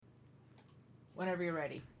Whenever you're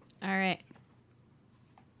ready. All right.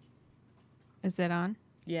 Is it on?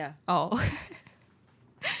 Yeah. Oh.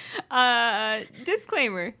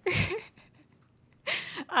 Disclaimer.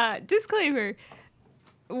 Disclaimer.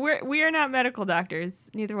 We are not medical doctors,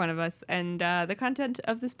 neither one of us, and the content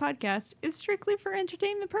of this podcast is strictly for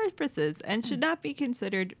entertainment purposes and should not be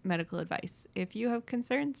considered medical advice. If you have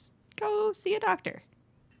concerns, go see a doctor.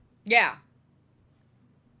 Yeah.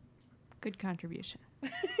 Good contribution.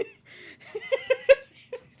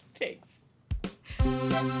 Thanks.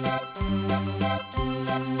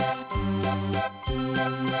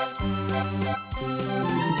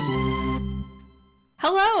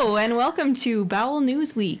 Hello, and welcome to Bowel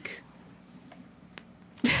News Week.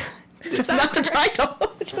 That's not the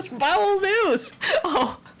title. It's just Bowel News.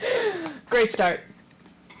 Oh, Great start.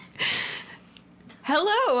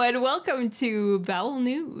 hello, and welcome to Bowel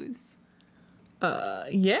News.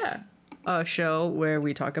 Yeah. A show where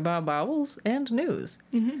we talk about bowels and news.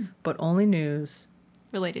 Mm-hmm. But only news.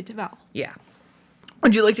 Related to bowels. Yeah.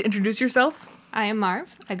 Would you like to introduce yourself? I am Marv.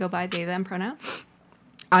 I go by they, them pronouns.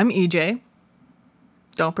 I'm EJ.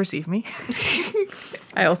 Don't perceive me.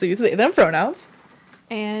 I also use they, them pronouns.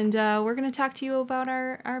 And we're going to talk to you about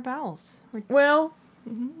our bowels. Well,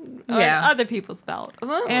 yeah. Other people's bowels.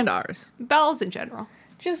 And ours. Bowels in general.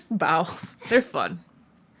 Just bowels. They're fun.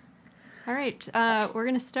 All right. We're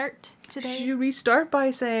going to start today. Should we start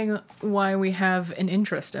by saying why we have an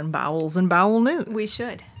interest in bowels and bowel news? We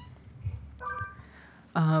should.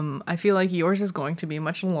 I feel like yours is going to be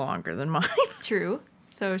much longer than mine. True.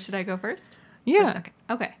 So should I go first? Yeah.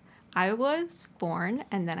 Okay. I was born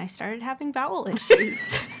and then I started having bowel issues.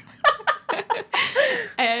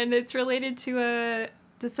 And it's related to a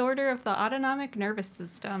disorder of the autonomic nervous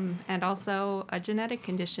system and also a genetic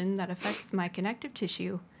condition that affects my connective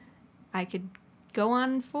tissue. I could go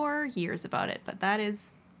on for years about it, but that is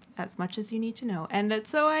as much as you need to know. And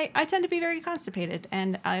so I tend to be very constipated,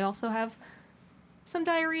 and I also have some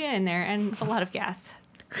diarrhea in there and a lot of gas.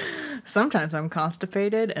 Sometimes I'm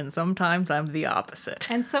constipated, and sometimes I'm the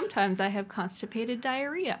opposite. And sometimes I have constipated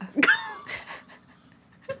diarrhea.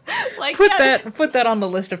 Like Put that on the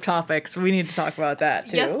list of topics. We need to talk about that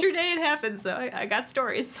too. Yesterday it happened, so I got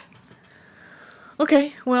stories.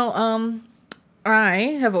 Okay, well,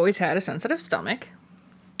 I have always had a sensitive stomach.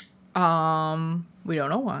 We don't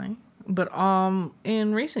know why. But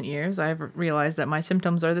in recent years, I've realized that my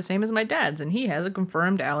symptoms are the same as my dad's, and he has a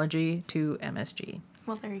confirmed allergy to MSG.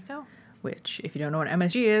 Well, there you go. Which, if you don't know what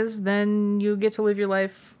MSG is, then you get to live your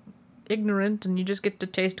life ignorant, and you just get to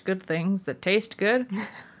taste good things that taste good.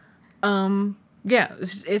 Yeah,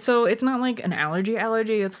 so it's not like an allergy.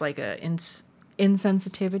 It's like a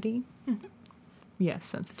insensitivity. Mm-hmm. Yes,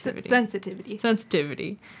 sensitivity.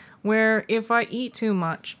 Sensitivity. Where if I eat too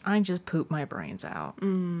much, I just poop my brains out.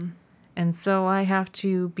 Mm. And so I have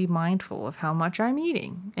to be mindful of how much I'm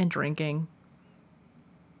eating and drinking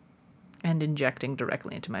and injecting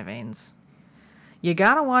directly into my veins. You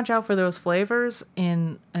gotta watch out for those flavors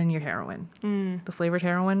in your heroin. Mm. The flavored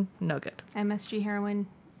heroin, no good. MSG heroin,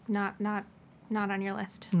 not on your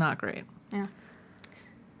list. Not great. Yeah.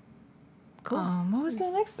 Cool. What was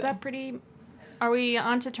the next thing? Is that pretty... Are we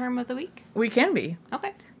on to term of the week? We can be.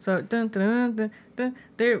 Okay. So, dun, dun, dun, dun,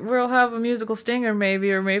 dun, we'll have a musical stinger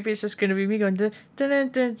maybe, or maybe it's just going to be me going dun, dun,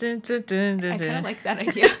 dun, dun, dun, dun, dun. I kind of like that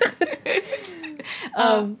idea.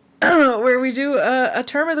 Where we do a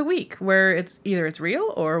term of the week, where it's either it's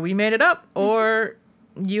real, or we made it up, or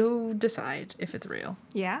you decide if it's real.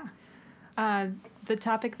 Yeah. The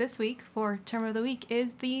topic this week for term of the week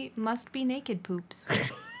is the must be naked poops.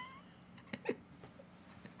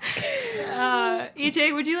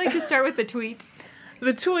 EJ, would you like to start with the tweet?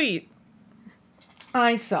 The tweet.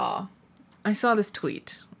 I saw this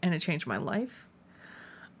tweet, and it changed my life.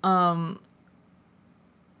 I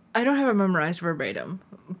don't have it memorized verbatim,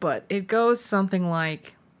 but it goes something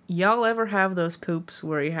like, y'all ever have those poops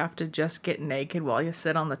where you have to just get naked while you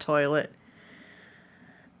sit on the toilet?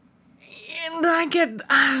 And I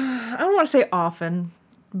don't want to say often,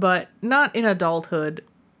 but not in adulthood,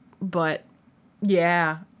 but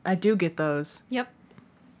yeah, I do get those. Yep,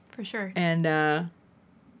 for sure. And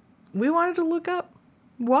we wanted to look up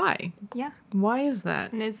why. Yeah. Why is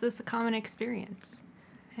that? And is this a common experience?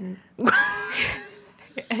 And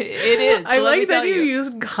it is. I like that you use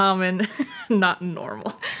common, not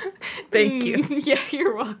normal. Thank you. Yeah,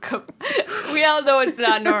 you're welcome. We all know it's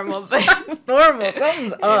not normal, but not normal.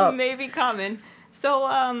 Something's up. It may be common. So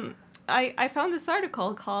I found this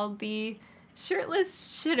article called "The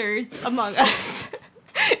Shirtless Shitters Among Us,"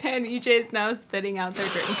 and EJ is now spitting out their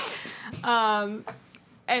drink.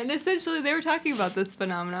 And essentially, they were talking about this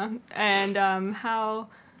phenomenon and how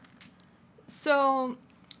So,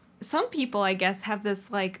 some people, I guess, have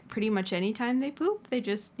this, like, pretty much any time they poop, they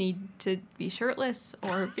just need to be shirtless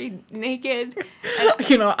or be naked.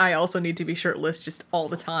 And, I also need to be shirtless just all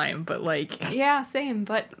the time, but, like... Yeah, same,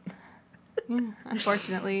 but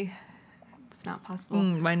unfortunately, it's not possible.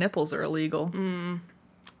 My nipples are illegal. Ain't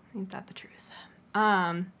that the truth?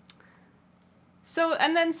 So,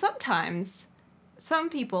 and then sometimes, some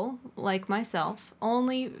people, like myself,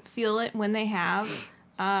 only feel it when they have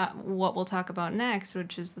what we'll talk about next,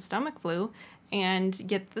 which is the stomach flu, and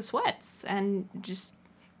get the sweats, and just,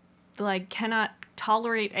 like, cannot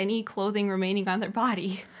tolerate any clothing remaining on their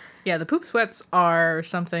body. Yeah, the poop sweats are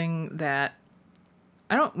something that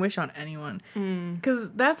I don't wish on anyone.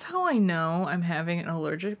 Because that's how I know I'm having an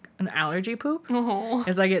allergy poop,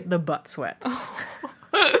 is I get the butt sweats.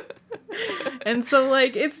 And so,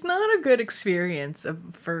 like, it's not a good experience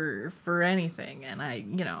for anything. And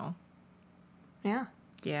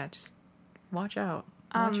Yeah, just watch out.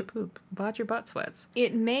 Watch your poop. Watch your butt sweats.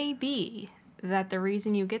 it may be that the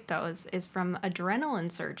reason you get those is from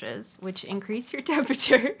adrenaline surges, which increase your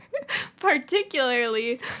temperature,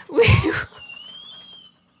 particularly when...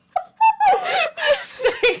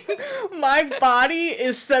 Saying my body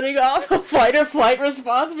is setting off a fight or flight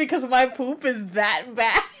response because my poop is that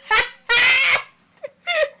bad.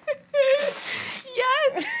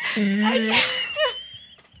 Yes! I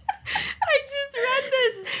just read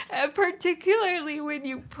this. Particularly when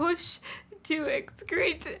you push to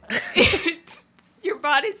excrete, your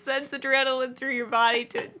body sends adrenaline through your body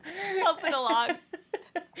to help it along.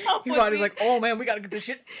 Your body's like, oh man, we gotta get this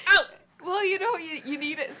shit out. Well, you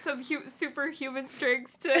need some superhuman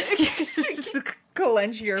strength to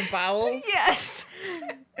Clench your bowels. Yes.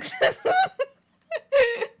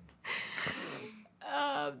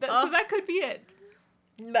 So that could be it.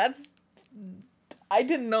 I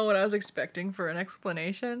didn't know what I was expecting for an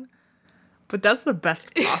explanation, but that's the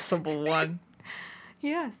best possible one.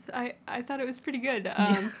 Yes, I thought it was pretty good.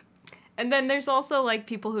 And then there's also, like,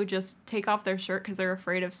 people who just take off their shirt because they're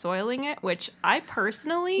afraid of soiling it, which I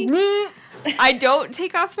personally, I don't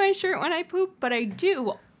take off my shirt when I poop, but I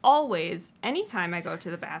do always, anytime I go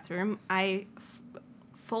to the bathroom, I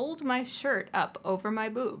fold my shirt up over my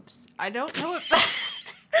boobs. I don't know if that...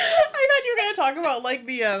 I thought you were gonna talk about, like,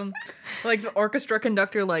 the orchestra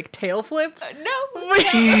conductor, like, tail flip. No.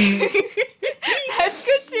 That's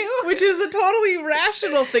good too. Which is a totally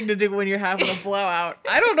rational thing to do when you're having a blowout.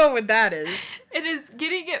 I don't know what that is. It is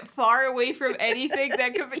getting it far away from anything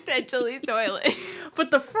that could potentially soil it.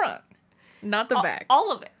 But the front, not the back.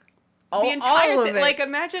 All of it. The entire all of thing. it. Like,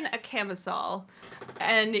 imagine a camisole,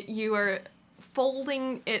 and you are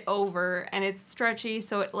folding it over, and it's stretchy,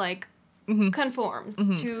 so it, like, conforms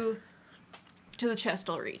to the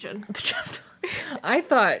chestal region. The chestal. I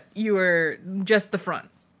thought you were just the front.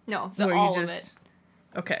 No, all of it.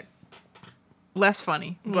 Okay. Less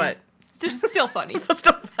funny, but... Still funny.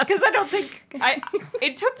 Still funny. Because I don't think...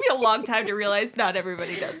 It took me a long time to realize not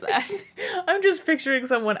everybody does that. I'm just picturing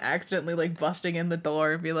someone accidentally, like, busting in the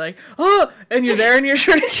door and be like, oh! And you're there in your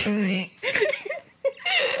shirt.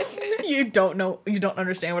 You don't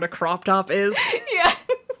understand what a crop top is. Yeah.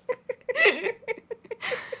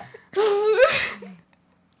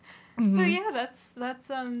 So yeah, that's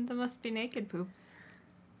the must be naked poops.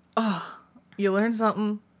 Oh, you learn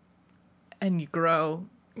something, and you grow.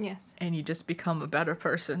 Yes. And you just become a better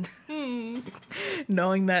person.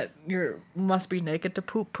 Knowing that you must be naked to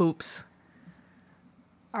poops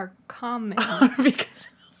Are common. because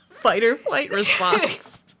fight or flight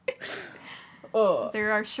response. Oh.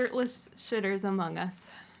 There are shirtless shitters among us.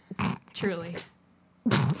 Truly.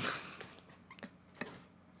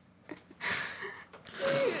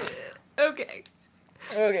 Okay.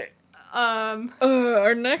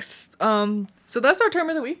 Our next so that's our term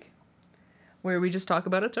of the week, where we just talk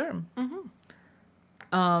about a term.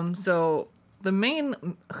 So the main,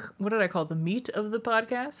 what did I call it? The meat of the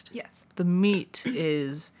podcast? Yes. The meat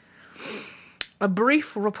is a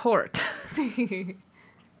brief report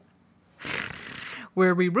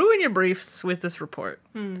where we ruin your briefs with this report.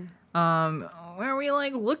 Where we,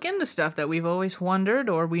 like, look into stuff that we've always wondered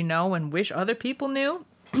or we know and wish other people knew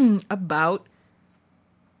about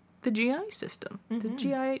the GI system. The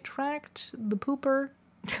GI tract, the pooper.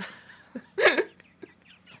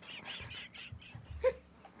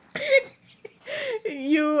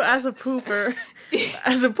 You as a pooper,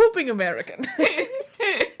 as a pooping American.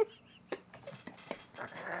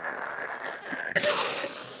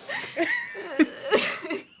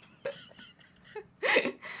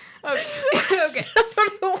 Okay. I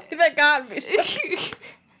don't know why that got me. So.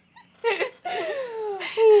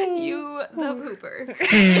 You, the pooper.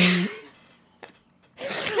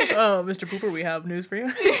 Oh, Mr. Pooper, we have news for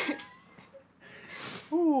you.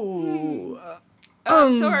 Ooh.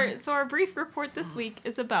 So our brief report this week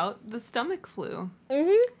is about the stomach flu,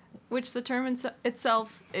 which the term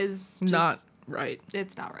itself is just, not right.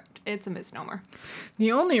 It's not right. It's a misnomer.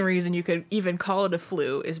 The only reason you could even call it a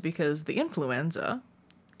flu is because the influenza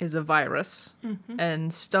is a virus,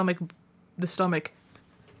 and the stomach,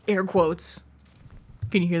 air quotes.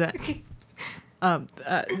 Can you hear that?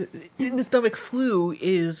 The stomach flu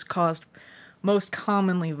is caused most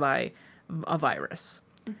commonly by a virus,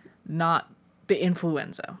 not the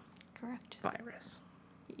influenza. Correct. Virus.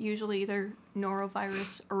 Usually either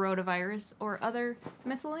norovirus or rotavirus or other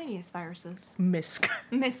miscellaneous viruses. Misc.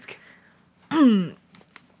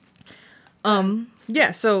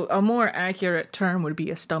 Yeah, so a more accurate term would be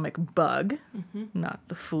a stomach bug, not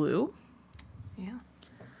the flu. Yeah.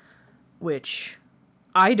 Which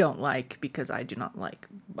I don't like because I do not like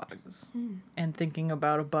bugs. And thinking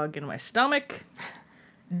about a bug in my stomach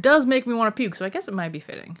does make me want to puke, so I guess it might be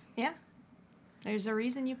fitting. Yeah. There's a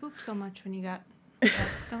reason you poop so much when you got that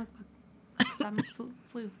stomach bug. Stomach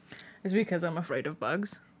flu. It's because I'm afraid of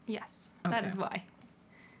bugs. Yes, that Okay. is why.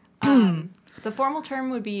 The formal term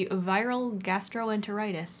would be viral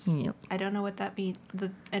gastroenteritis. Yep. I don't know what that means.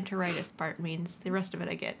 The enteritis part means. The rest of it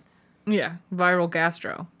I get. Yeah, viral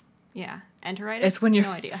gastro. Yeah. Enteritis? It's when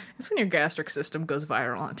No idea. It's when your gastric system goes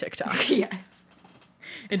viral on TikTok. Yes.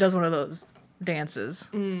 It does one of those dances.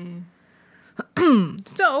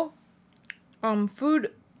 So,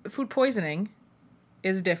 food poisoning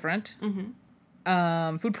is different.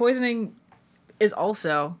 Food poisoning is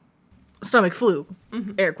also stomach flu,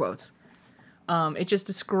 air quotes. It just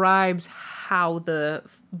describes how the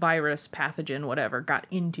virus, pathogen, whatever, got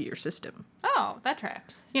into your system. Oh, that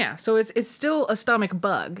tracks. Yeah, so it's still a stomach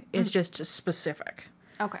bug. It's just specific.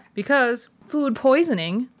 Okay. Because food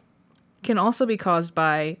poisoning can also be caused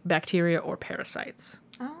by bacteria or parasites.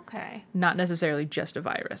 Okay. Not necessarily just a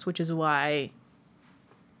virus, which is why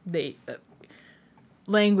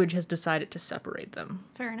language has decided to separate them.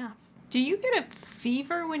 Fair enough. Do you get a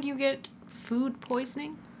fever when you get food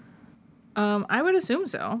poisoning? I would assume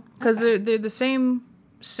so, because they're the same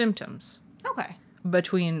symptoms Okay.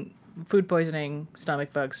 between food poisoning,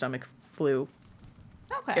 stomach bug, stomach flu,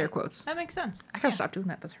 Okay. air quotes. That makes sense. I gotta stop doing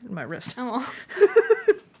that. That's hurting my wrist. Oh, well.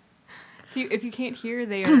 If you can't hear,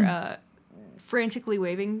 they are frantically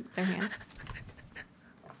waving their hands.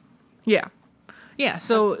 Yeah. Yeah,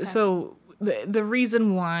 so That's okay. so the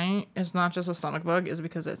reason why it's not just a stomach bug is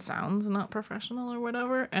because it sounds not professional or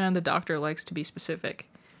whatever, and the doctor likes to be specific.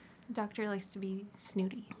 Doctor likes to be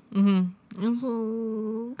snooty. It's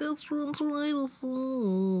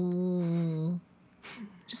gastroenteritis.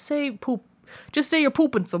 Just say poop. Just say you're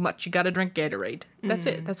pooping so much you gotta drink Gatorade. That's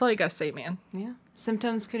it. That's all you gotta say, man. Yeah.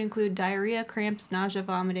 Symptoms could include diarrhea, cramps, nausea,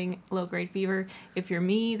 vomiting, low-grade fever. If you're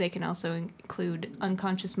me, they can also include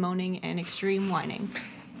unconscious moaning and extreme whining.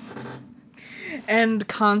 And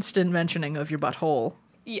constant mentioning of your butthole.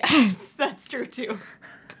 Yes, that's true too.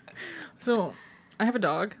 So, I have a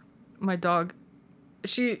dog. My dog,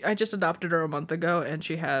 I just adopted her a month ago, and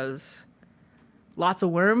she has lots of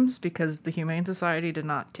worms because the Humane Society did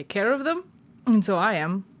not take care of them. And so I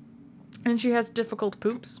am. And she has difficult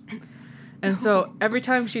poops. And so every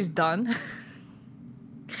time she's done,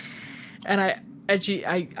 and I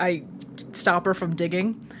stop her from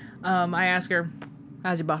digging, I ask her,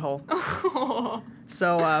 how's your butthole?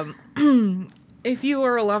 So, if you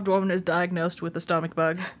or a loved one is diagnosed with a stomach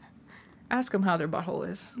bug, ask them how their butthole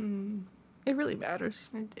is. It really matters.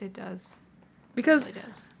 It does. Because It really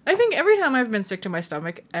does. I think every time I've been sick to my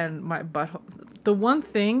stomach and my butthole, the one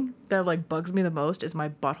thing that like bugs me the most is my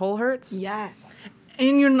butthole hurts. Yes.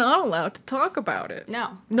 And you're not allowed to talk about it.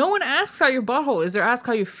 No. No one asks how your butthole is. They ask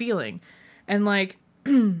how you're feeling. And like,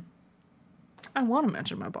 I want to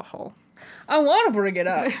mention my butthole. I want to bring it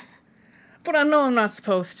up. But I know I'm not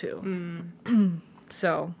supposed to.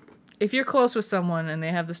 So, if you're close with someone and they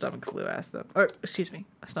have the stomach flu, ask them. Or, excuse me,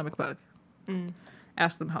 a stomach bug.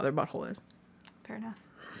 Ask them how their butthole is. Fair enough.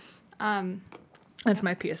 That's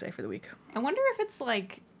my PSA for the week. I wonder if it's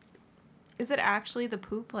like, is it actually the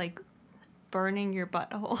poop like burning your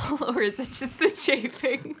butthole, or is it just the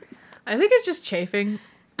chafing? I think it's just chafing.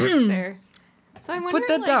 That's fair. So I'm wondering, Put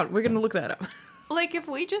that like, down. We're going to look that up. like if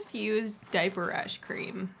we just used diaper rash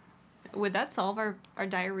cream, would that solve our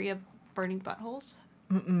diarrhea burning buttholes?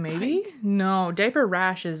 Maybe? No, diaper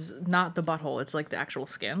rash is not the butthole. It's like the actual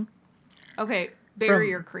skin. Okay,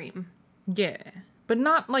 barrier cream. Yeah. But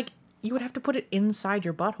not like, you would have to put it inside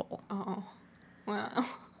your butthole. Oh, well.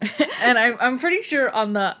 And I'm pretty sure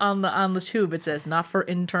on the tube it says not for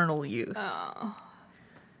internal use. Oh.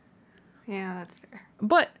 Yeah, that's fair.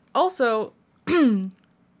 But also,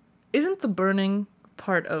 isn't the burning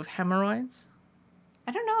part of hemorrhoids?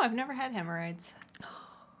 I don't know. I've never had hemorrhoids.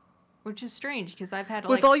 Which is strange because I've had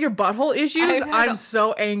With all your butthole issues, I've had I'm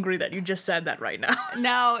so angry that you just said that right now.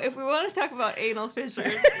 Now, if we want to talk about anal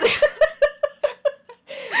fissures.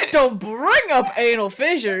 Don't bring up anal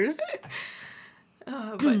fissures.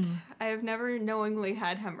 But I have never knowingly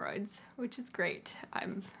had hemorrhoids, which is great.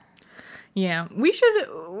 Yeah, we should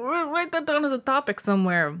write that down as a topic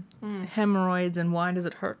somewhere. Hemorrhoids and why does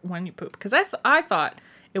it hurt when you poop? Because I thought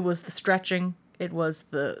it was the stretching. It was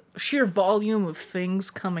the sheer volume of things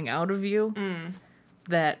coming out of you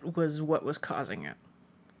that was what was causing it.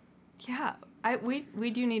 Yeah, we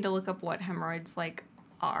do need to look up what hemorrhoids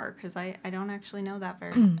are because I don't actually know that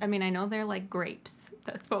very. I mean, I know they're like grapes.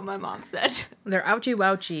 That's what my mom said. They're ouchy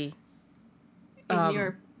wouchy. In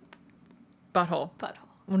your butthole. Butthole.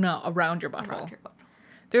 Well, no, around your butthole. Around your butthole.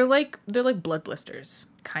 They're like blood blisters,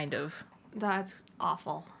 kind of. That's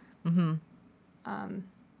awful.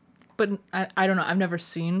 But I don't know. I've never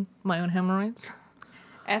seen my own hemorrhoids.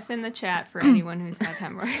 F in the chat for anyone who's had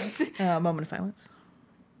hemorrhoids. Moment of silence.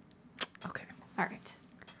 Okay. All right.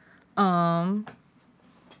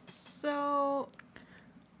 So,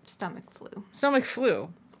 stomach flu. Stomach flu.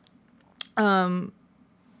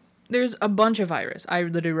 There's a bunch of virus. I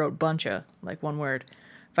literally wrote bunch of, like one word.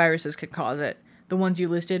 Viruses could cause it. The ones you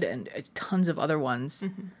listed and tons of other ones.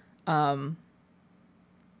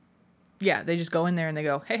 Yeah, they just go in there and they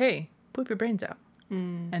go, hey, poop your brains out.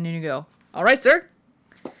 And then you go, all right, sir.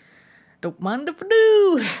 Don't mind if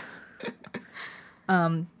I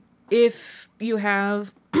do. If you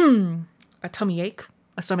have a tummy ache,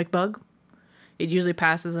 a stomach bug, it usually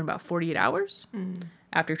passes in about 48 hours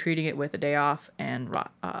after treating it with a day off and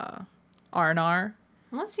R&R.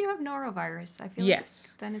 Unless you have norovirus, I feel yes.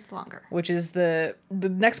 like then it's longer. Which is the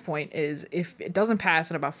next point is if it doesn't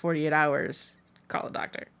pass in about 48 hours, call a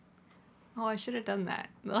doctor. Oh, I should have done that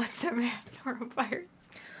the last time I had norovirus.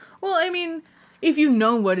 Well, I mean, if you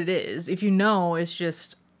know what it is, if you know it's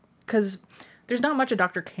just... Because there's not much a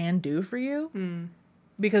doctor can do for you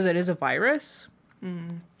because it is a virus.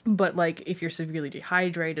 But, like, if you're severely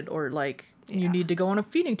dehydrated or, like, you need to go on a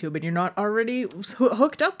feeding tube and you're not already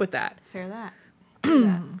hooked up with that. Fair that.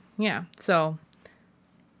 Yeah, so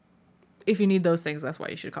if you need those things, that's why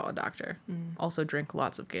you should call a doctor. Also, drink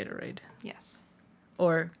lots of Gatorade. Yes.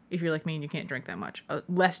 Or if you're like me and you can't drink that much,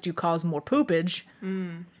 lest you cause more poopage,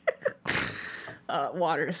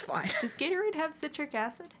 water is fine. Does Gatorade have citric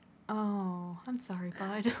acid? Oh, I'm sorry,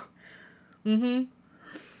 bud.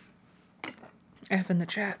 F in the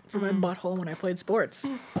chat for my butthole when I played sports.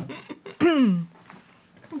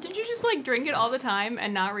 Did you just, like, drink it all the time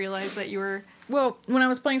and not realize that you were... Well, when I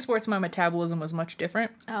was playing sports, my metabolism was much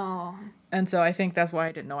different. Oh. And so I think that's why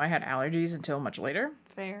I didn't know I had allergies until much later.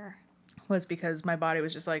 Fair. Was because my body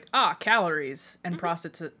was just like, calories, and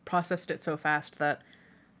processed it so fast that,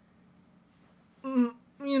 you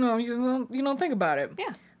don't think about it.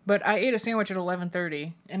 Yeah. But I ate a sandwich at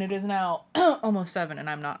 11:30, and it is now almost 7, and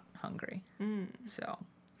I'm not hungry. So,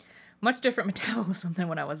 much different metabolism than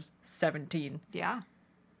when I was 17. Yeah.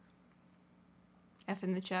 F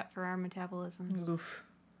in the chat for our metabolisms. Oof.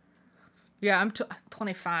 Yeah, I'm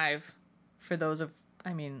 25 for those of,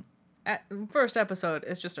 at first episode,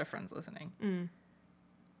 it's just our friends listening.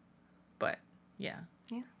 But, yeah.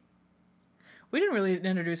 Yeah. We didn't really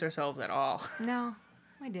introduce ourselves at all. No,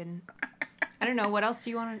 we didn't. I don't know. What else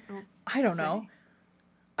do you want to I don't know.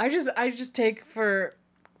 I just take for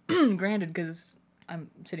granted because I'm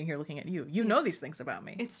sitting here looking at you. You know these things about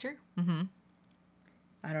me. It's true.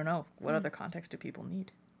 I don't know. What other context do people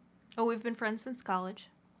need? Oh, we've been friends since college.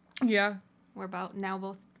 Yeah. We're about now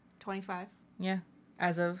both 25. Yeah.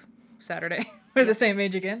 As of Saturday. We're the same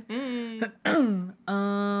age again.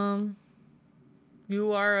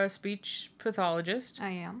 You are a speech pathologist.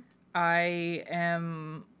 I am. I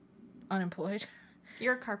am unemployed.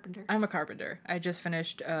 You're a carpenter. I'm a carpenter. I just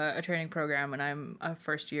finished a training program and I'm a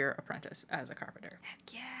first year apprentice as a carpenter.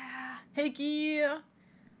 Heck yeah. Heck yeah.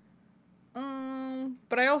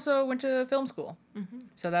 But I also went to film school.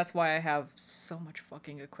 So that's why I have so much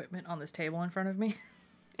fucking equipment on this table in front of me.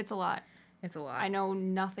 It's a lot. It's a lot. I know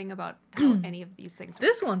nothing about how any of these things work.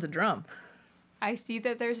 This one's a drum. I see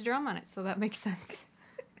that there's a drum on it, so that makes sense.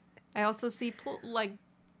 I also see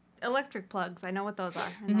electric plugs. I know what those are,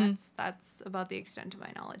 and that's about the extent of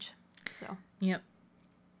my knowledge. So yep,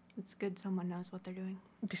 it's good someone knows what they're doing.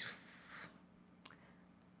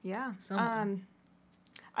 Yeah. Someone.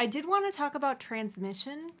 I did want to talk about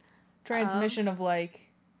transmission of like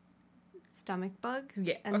stomach bugs.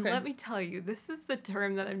 Yeah. And let me tell you, this is the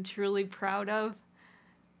term that I'm truly proud of.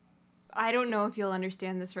 I don't know if you'll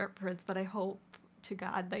understand this reference, but I hope to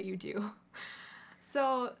God that you do.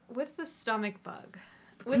 So with the stomach bug,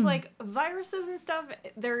 with like viruses and stuff,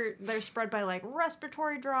 they're spread by like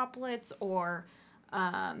respiratory droplets or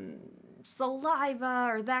saliva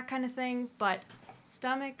or that kind of thing. But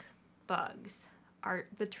stomach bugs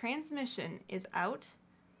the transmission is out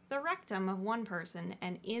the rectum of one person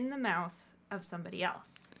and in the mouth of somebody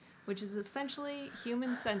else, which is essentially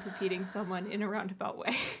human centipeding someone in a roundabout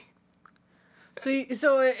way.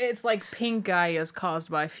 So it's like pink eye is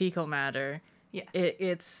caused by fecal matter. Yeah.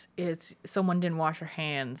 It's someone didn't wash their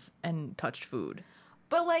hands and touched food.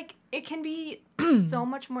 But like it can be so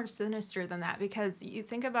much more sinister than that, because you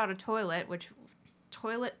think about a toilet, which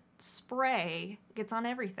toilet spray gets on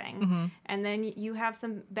everything, and then you have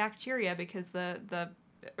some bacteria because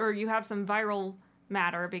or you have some viral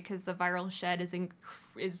matter because the viral shed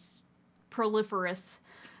is proliferous.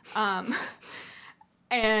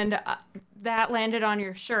 And that landed on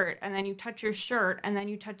your shirt, and then you touch your shirt, and then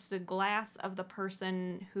you touch the glass of the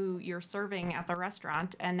person who you're serving at the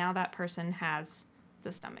restaurant, and now that person has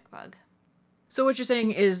the stomach bug. So what you're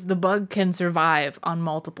saying is the bug can survive on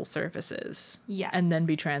multiple surfaces. Yes. And then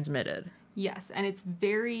be transmitted. Yes, and it's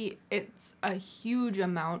a huge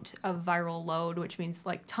amount of viral load, which means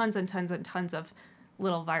like tons and tons and tons of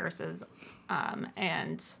little viruses,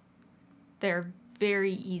 and they're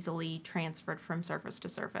very easily transferred from surface to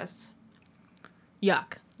surface.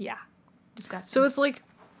 Yuck. Yeah. Disgusting. So it's like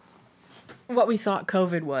what we thought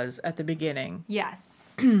COVID was at the beginning. Yes.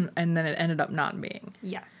 And then it ended up not being.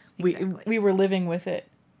 Yes. Exactly. We were living with it.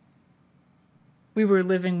 We were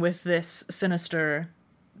living with this sinister,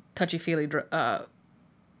 touchy-feely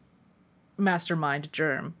mastermind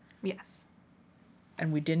germ. Yes.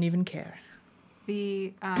 And we didn't even care.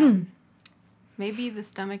 The maybe the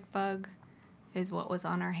stomach bug is what was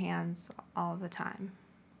on our hands all the time.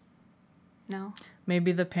 No?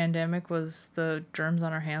 Maybe the pandemic was the germs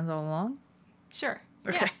on our hands all along? Sure.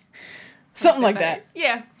 Okay. Yeah. Something like that.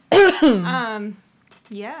 Yeah.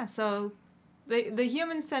 Yeah, so the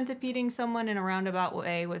human centipeding someone in a roundabout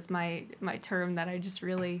way was my term that I just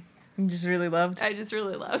really loved. I just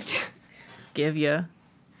really loved. Give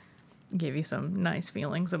you some nice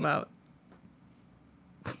feelings about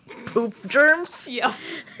poop germs. Yeah.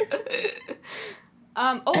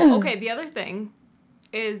 Okay. The other thing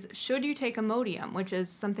is, should you take Imodium, which is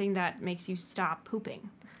something that makes you stop pooping?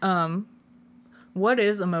 What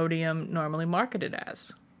is Imodium normally marketed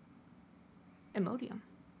as? Imodium.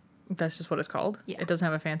 That's just what it's called? Yeah. It doesn't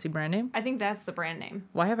have a fancy brand name? I think that's the brand name.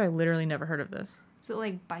 Why have I literally never heard of this? Is it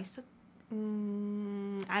like bicycle?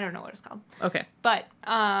 I don't know what it's called. Okay. But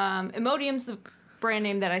Imodium's the brand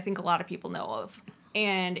name that I think a lot of people know of.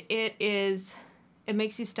 And it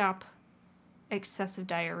makes you stop excessive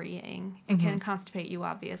diarrheaing. It can constipate you,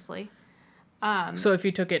 obviously. So if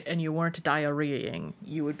you took it and you weren't diarrheaing,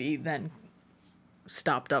 you would be then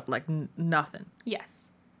stopped up like nothing. Yes.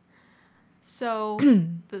 So,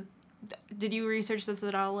 did you research this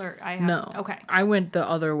at all, or I have? No. Okay. I went the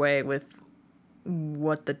other way with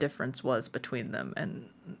what the difference was between them, and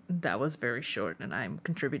that was very short, and I'm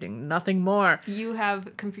contributing nothing more. You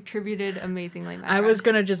have contributed amazingly, my I friend. was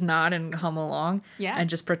gonna just nod and hum along, Yeah. and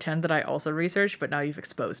just pretend that I also researched, but now you've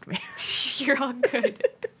exposed me. You're all good.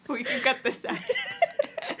 We can cut this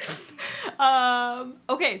out.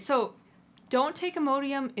 Okay, so don't take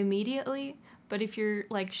Imodium immediately, but if you're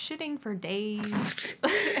like shitting for days,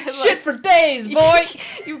 Shit for days, boy.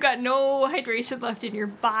 You've got no hydration left in your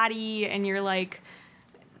body, and you're like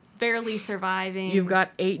barely surviving. You've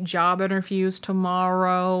got 8 job interviews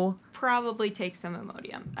tomorrow. Probably take some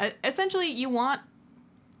Imodium. Essentially, you want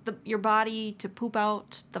your body to poop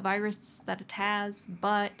out the virus that it has,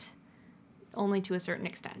 but only to a certain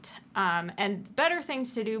extent. And better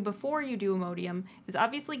things to do before you do Imodium is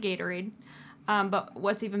obviously Gatorade. But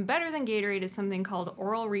what's even better than Gatorade is something called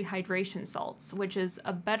oral rehydration salts, which is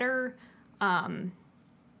a better,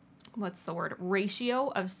 ratio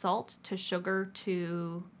of salt to sugar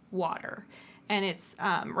to water. And it's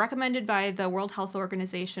recommended by the World Health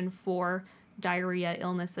Organization for diarrhea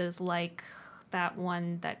illnesses like that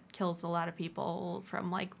one that kills a lot of people from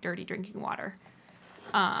like dirty drinking water.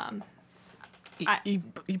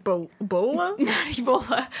 Ebola? Not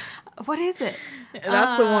Ebola. What is it?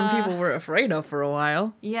 That's the one people were afraid of for a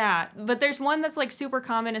while. Yeah, but there's one that's like super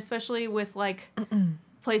common, especially with like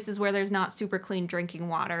places where there's not super clean drinking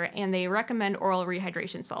water, and they recommend oral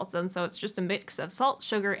rehydration salts. And so it's just a mix of salt,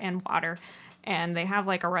 sugar, and water. And they have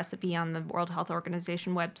like a recipe on the World Health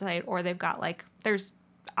Organization website, or they've got like, there's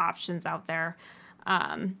options out there.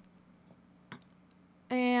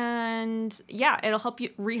 And yeah, it'll help you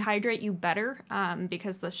rehydrate you better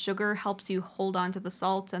because the sugar helps you hold on to the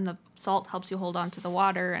salt, and the salt helps you hold on to the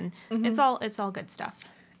water, and it's all good stuff.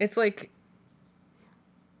 It's like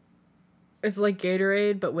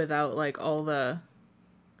Gatorade, but without like all the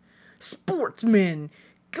sportsmen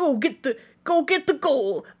go get the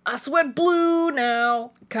goal. I sweat blue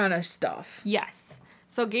now kind of stuff. Yes.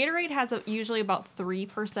 So Gatorade has usually about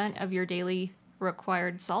 3% of your daily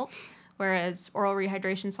required salt, whereas oral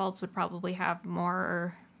rehydration salts would probably have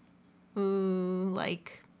more,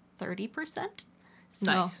 like 30%.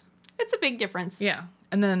 So Nice. it's a big difference. Yeah.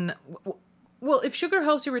 And then, well, if sugar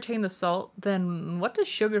helps you retain the salt, then what does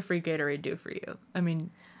sugar-free Gatorade do for you? I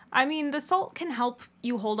mean, the salt can help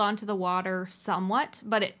you hold on to the water somewhat,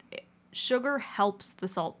 but sugar helps the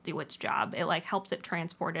salt do its job. It like helps it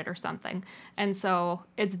transport it or something. And so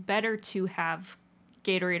it's better to have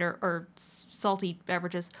Gatorade or salty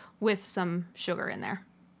beverages with some sugar in there.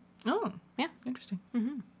 oh, Yeah. interesting.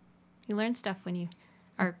 You learn stuff when you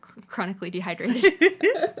are chronically dehydrated.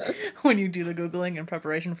 When you do the Googling in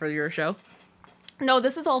preparation for your show. No,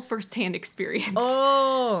 this is all firsthand experience.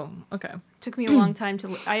 Oh, okay. Took me a long time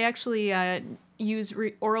to... I actually use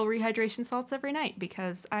oral rehydration salts every night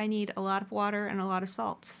because I need a lot of water and a lot of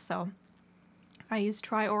salt. So I use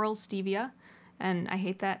Tri-Oral Stevia, and I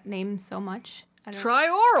hate that name so much.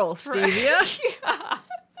 Tri-oral stevia? Yeah.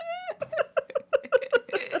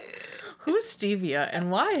 Who's stevia,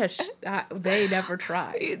 and why has they never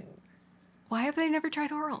tried? Why have they never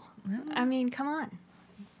tried oral? I mean, come on.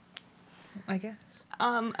 I guess.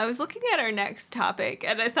 I was looking at our next topic,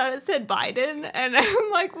 and I thought it said Biden, and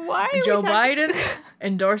I'm like, why are Joe we talking- Biden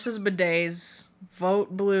endorses bidets.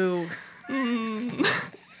 Vote blue.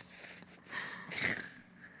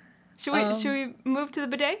 Should we move to the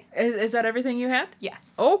bidet? Is that everything you had? Yes.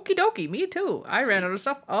 Okie dokie, me too. I ran out of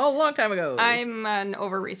stuff a long time ago. I'm an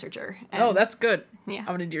over-researcher. Oh, that's good. Yeah. I'm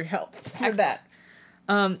gonna need your help with Excellent. that.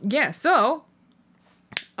 Yeah, so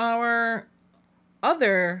our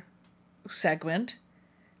other segment,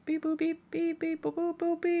 beep boop beep beep beep boop boop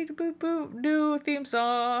boop beep boop boop, new theme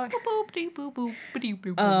song.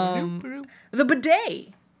 The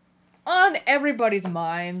bidet. On everybody's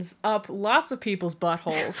minds, up lots of people's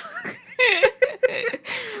buttholes.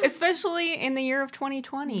 Especially in the year of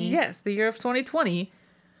 2020. Yes, the year of 2020.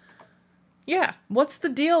 Yeah, what's the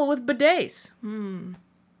deal with bidets?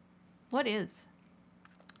 What is?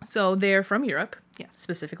 So they're from Europe, Yes.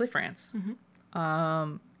 specifically France.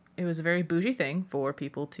 It was a very bougie thing for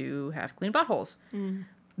people to have clean buttholes.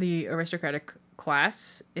 The aristocratic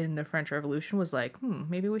class in the French Revolution was like,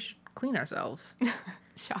 maybe we should clean ourselves.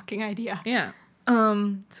 Shocking idea. Yeah.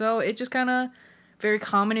 So it just kind of very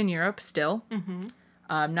common in Europe still.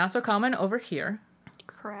 Not so common over here.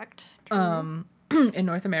 Correct. In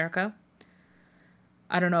North America.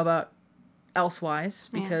 I don't know about elsewise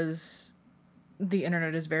because the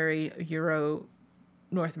internet is very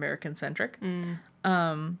North American centric.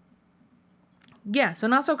 Yeah, so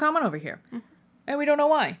not so common over here. And we don't know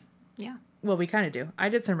why. Yeah. Well, we kind of do. I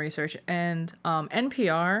did some research, and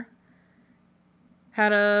NPR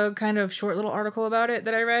had a kind of short little article about it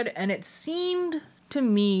that I read, and it seemed to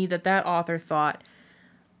me that author thought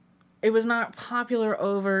it was not popular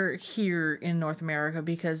over here in North America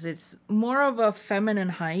because it's more of a feminine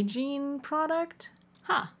hygiene product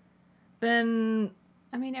than...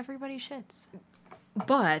 I mean, everybody shits.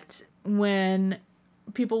 But whenever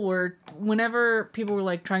people were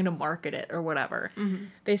like trying to market it or whatever,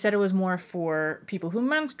 they said it was more for people who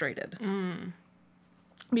menstruated.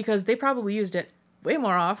 Because they probably used it way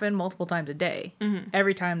more often, multiple times a day.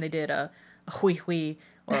 Every time they did a hui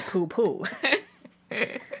or a poo.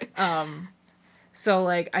 So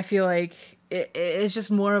like, I feel like it's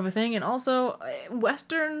just more of a thing. And also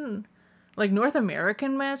Western, like North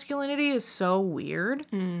American masculinity is so weird.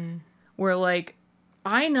 Where like,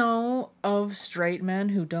 I know of straight men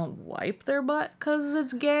who don't wipe their butt because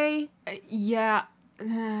it's gay. Yeah.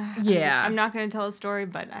 Yeah. I'm not going to tell a story,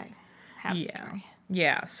 but I have a story.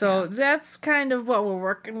 Yeah, so that's kind of what we're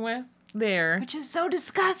working with there. Which is so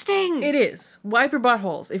disgusting. It is. Wipe your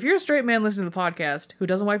buttholes. If you're a straight man listening to the podcast who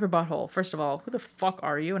doesn't wipe your butthole, first of all, who the fuck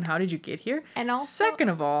are you and how did you get here? And also... Second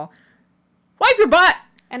of all, wipe your butt!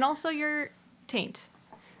 And also your taint.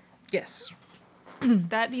 Yes.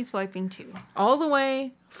 That needs wiping too. All the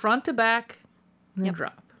way, front to back, and then Yep.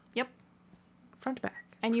 drop. Yep. Front to back.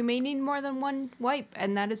 And you may need more than one wipe,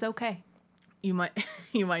 and that is okay. You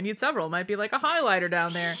might need several. It might be like a highlighter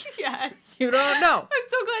down there. Yes. You don't know. I'm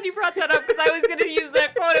so glad you brought that up because I was going to use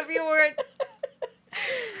that quote if you weren't.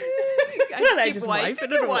 I just wipe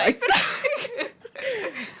it and wipe it.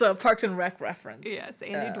 It's a Parks and Rec reference. Yes,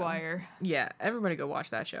 Andy Dwyer. Yeah, everybody go watch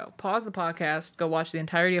that show. Pause the podcast, go watch the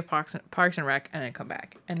entirety of Parks and Rec, and then come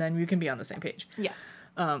back. And then you can be on the same page. Yes.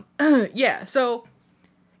 Yeah, so...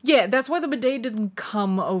 Yeah, that's why the bidet didn't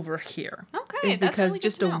come over here. Okay, is that's because really good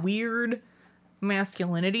just to a know. weird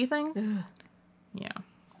masculinity thing. Ugh.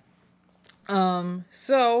 Yeah.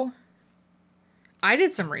 So I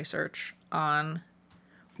did some research on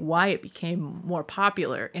why it became more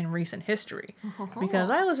popular in recent history. Because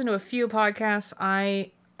I listen to a few podcasts, I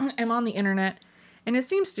am on the internet, and it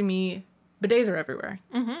seems to me bidets are everywhere.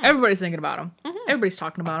 Mm-hmm. Everybody's thinking about them. Mm-hmm. Everybody's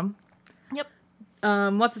talking about them. Yep.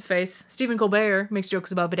 What's his face? Stephen Colbert makes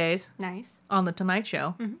jokes about bidets. Nice. On the Tonight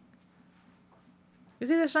Show. Mm-hmm. Is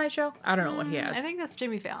he the Tonight Show? I don't know what he has. I think that's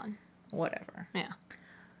Jimmy Fallon. Whatever. Yeah.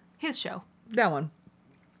 His show. That one.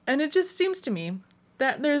 And it just seems to me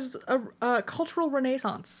that there's a cultural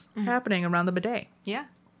renaissance happening around the bidet. Yeah.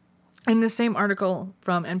 And the same article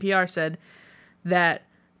from NPR said that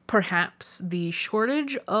perhaps the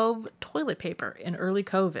shortage of toilet paper in early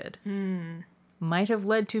COVID might have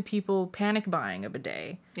led to people panic buying a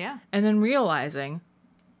bidet. Yeah. And then realizing,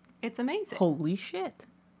 It's amazing. holy shit.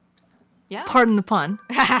 Yeah. Pardon the pun.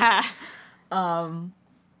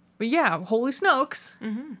 But yeah, holy snokes.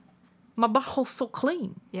 Mm-hmm. My butthole's so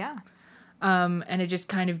clean. Yeah. And it just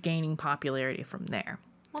kind of gaining popularity from there.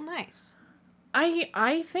 Well, nice.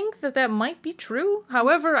 I think that might be true.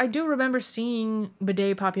 However, I do remember seeing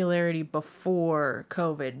bidet popularity before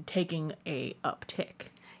COVID taking a uptick.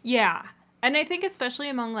 Yeah. And I think especially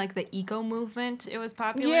among like the eco movement, it was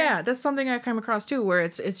popular. Yeah, that's something I came across too, where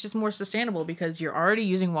it's just more sustainable because you're already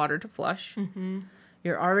using water to flush. Mm-hmm.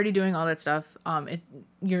 You're already doing all that stuff.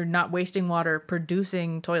 You're not wasting water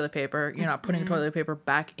producing toilet paper. You're not putting toilet paper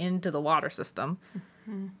back into the water system.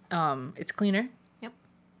 Mm-hmm. It's cleaner. Yep.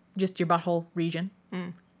 Just your butthole region.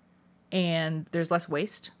 Mm. And there's less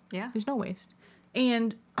waste. Yeah. There's no waste.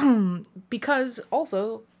 And because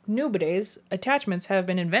also new bidets, attachments have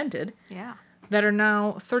been invented. Yeah. That are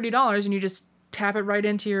now $30 and you just tap it right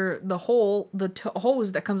into the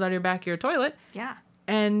hose that comes out of your back of your toilet. Yeah.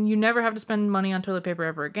 And you never have to spend money on toilet paper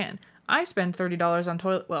ever again. I spend $30 on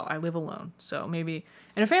toilet... Well, I live alone, so maybe...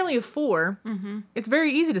 In a family of 4, it's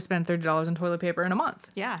very easy to spend $30 on toilet paper in a month.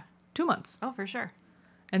 Yeah. 2 months. Oh, for sure.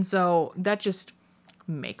 And so that just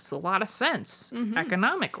makes a lot of sense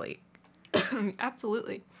economically.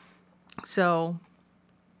 Absolutely. So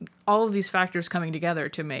all of these factors coming together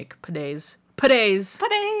to make bidets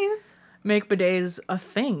make bidets a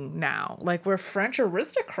thing now. Like, we're French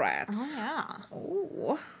aristocrats.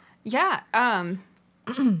 Oh, yeah. Oh.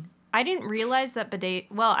 Yeah. I didn't realize that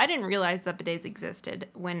bidets existed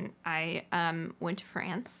when I went to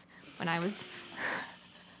France when I was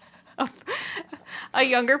a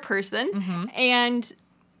younger person. And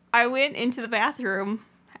I went into the bathroom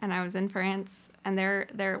and I was in France and there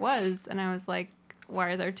it was. And I was like, why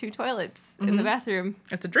are there 2 toilets in the bathroom?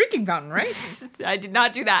 It's a drinking fountain, right? I did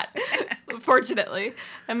not do that, fortunately.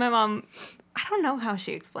 And my mom, I don't know how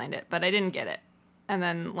she explained it, but I didn't get it. And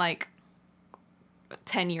then, like,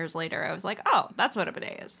 10 years later, I was like, oh, that's what a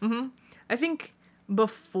bidet is. Mm-hmm. I think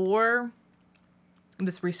before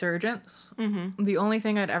this resurgence, the only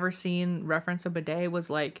thing I'd ever seen reference a bidet was,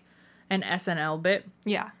 like, an SNL bit.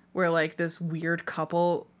 Yeah. Where, like, this weird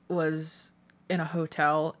couple was in a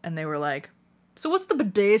hotel, and they were like, so what's the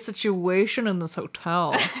bidet situation in this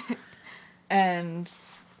hotel? And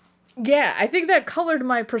yeah, I think that colored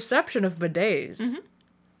my perception of bidets,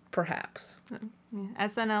 perhaps.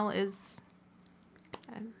 SNL is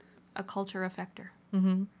a culture affector.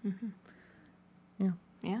 Yeah.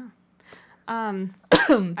 Yeah.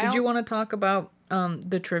 Did you want to talk about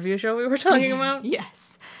the trivia show we were talking about? Yes.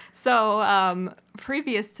 So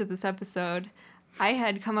previous to this episode, I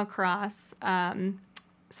had come across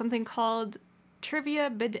something called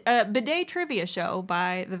bidet trivia show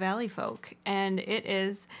by the Valley Folk, and it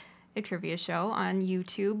is a trivia show on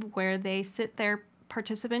YouTube where they sit their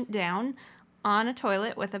participant down on a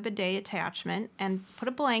toilet with a bidet attachment and put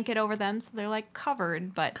a blanket over them so they're like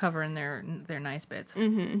covered, but covering their nice bits.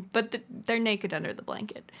 But they're naked under the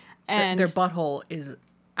blanket, and their butthole is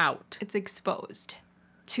out. It's exposed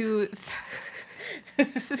to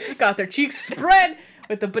got their cheeks spread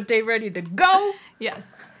with the bidet ready to go. Yes.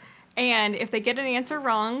 And if they get an answer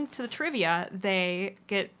wrong to the trivia, they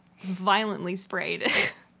get violently sprayed.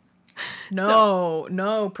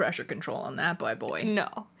 No pressure control on that, boy.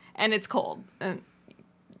 No. And it's cold. And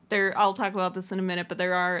I'll talk about this in a minute, but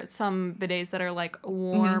there are some bidets that are like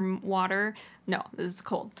warm water. No, this is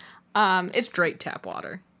cold. It's straight tap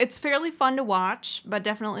water. It's fairly fun to watch, but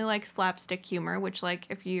definitely like slapstick humor, which, like,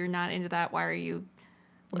 if you're not into that, why are you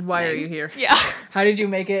listening. Why are you here? Yeah. How did you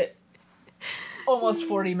make it almost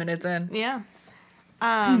 40 minutes in? Yeah.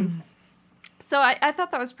 So I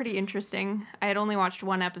thought that was pretty interesting. I had only watched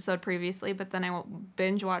one episode previously, but then I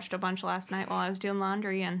binge watched a bunch last night while I was doing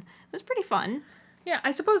laundry, and it was pretty fun. Yeah,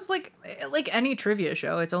 I suppose like any trivia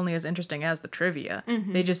show, it's only as interesting as the trivia.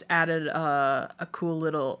 Mm-hmm. They just added a cool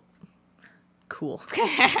little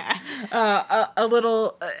a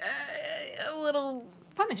little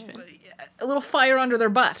Punishment. a little fire under their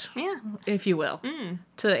butt, Yeah. if you will,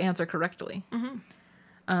 to answer correctly.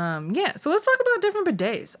 Mm-hmm. Yeah, so let's talk about different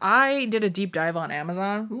bidets. I did a deep dive on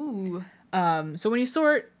Amazon. Ooh. So when you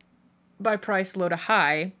sort by price low to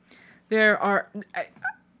high, there are...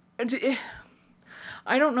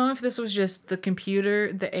 I don't know if this was just the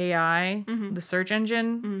computer, the AI, the search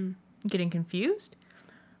engine getting confused,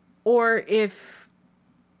 or if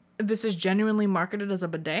this is genuinely marketed as a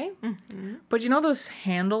bidet. Mm-hmm. But you know those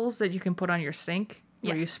handles that you can put on your sink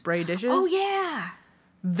where you spray dishes? Oh, yeah.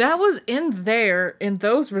 That was in there in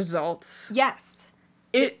those results. Yes.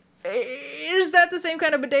 Is that the same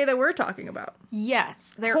kind of bidet that we're talking about?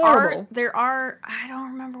 Yes. There are, I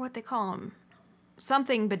don't remember what they call them.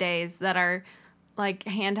 Something bidets that are like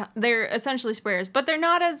they're essentially sprayers, but they're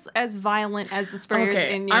not as violent as the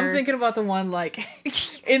sprayers in your... I'm thinking about the one like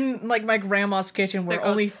in like my grandma's kitchen where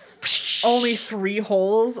only 3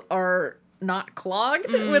 holes are not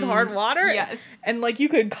clogged with hard water. Yes. And like you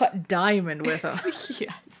could cut diamond with them.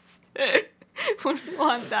 Yes. Wouldn't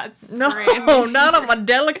want that spray. No, not on my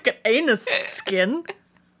delicate anus skin.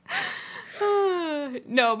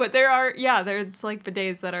 No, but there's like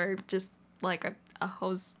bidets that are just like a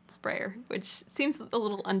hose sprayer, which seems a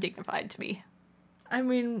little undignified to me. I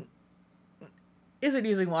mean, is it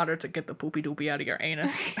using water to get the poopy doopy out of your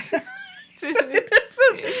anus?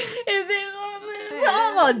 It's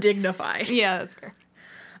all undignified. Yeah, that's fair.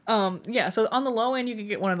 Yeah, so on the low end, you could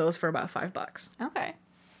get one of those for about $5. Okay.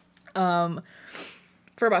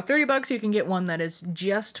 For about $30, you can get one that is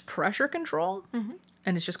just pressure control,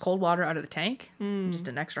 and it's just cold water out of the tank, just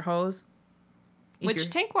an extra hose.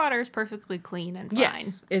 Which tank water is perfectly clean and fine.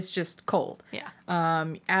 Yes, it's just cold. Yeah.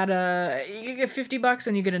 You get $50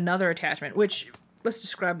 and you get another attachment, which, let's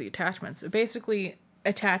describe the attachments. It basically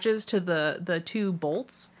attaches to the 2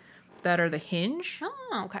 bolts that are the hinge.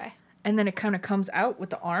 Oh, okay. And then it kind of comes out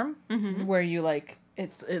with the arm, where you like,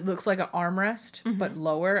 it looks like an armrest, but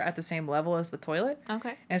lower at the same level as the toilet.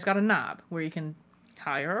 Okay. And it's got a knob where you can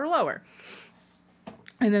higher or lower.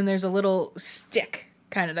 And then there's a little stick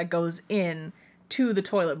kind of that goes in to the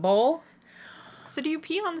toilet bowl. So do you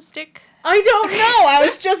pee on the stick? I don't know. I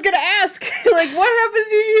was just going to ask. Like, what happens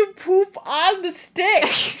if you poop on the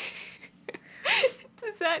stick?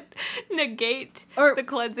 Does that negate the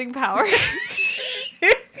cleansing power?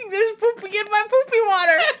 There's pooping in my poopy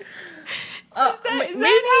water. Is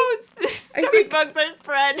that how stomach bugs are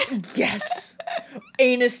spread? Yes.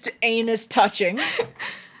 Anus to anus touching.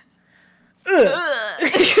 Ugh.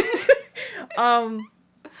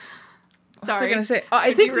 What was I gonna say?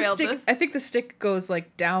 I think the stick goes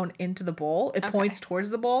like down into the bowl. It points towards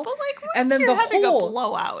the bowl. But like, and then the hole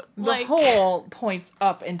blowout. The hole points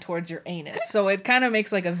up and towards your anus. So it kind of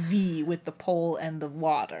makes like a V with the pole and the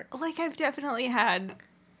water. Like, I've definitely had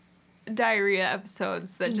diarrhea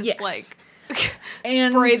episodes that just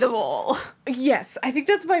and spray the bowl. Yes, I think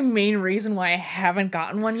that's my main reason why I haven't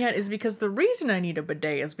gotten one yet, is because the reason I need a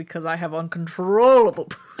bidet is because I have uncontrollable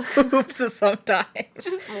poops sometimes.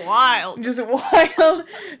 Just wild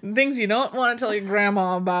things you don't want to tell your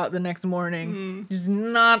grandma about the next morning. Just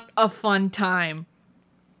not a fun time.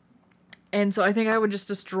 And so I think I would just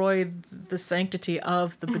destroy the sanctity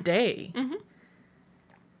of the bidet.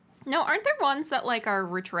 No, aren't there ones that like are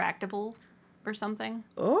retractable or something?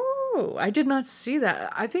 Oh, I did not see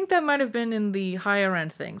that. I think that might have been in the higher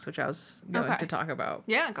end things, which I was going to talk about.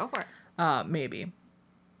 Yeah, go for it. Maybe.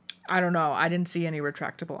 I don't know. I didn't see any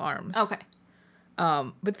retractable arms. Okay.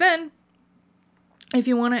 But then, if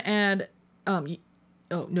you want to add,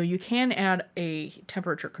 you can add a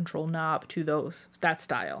temperature control knob to that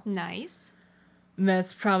style. Nice.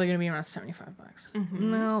 That's probably going to be around $75.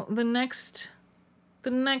 Now, the next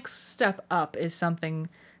step up is something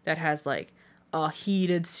that has like a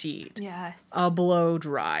heated seat. Yes. A blow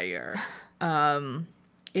dryer.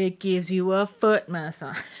 It gives you a foot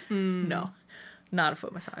massage. No, not a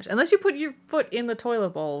foot massage. Unless you put your foot in the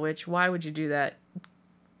toilet bowl, which, why would you do that?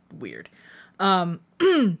 Weird.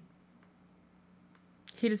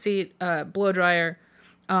 Heated seat, blow dryer.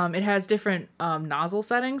 It has different nozzle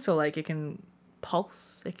settings, so like it can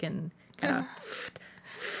pulse. It can kind of...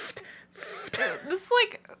 It's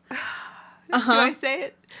like... Do I say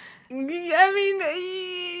it? I mean,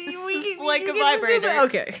 like a You can just do vibrator. that.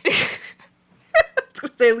 Okay. I was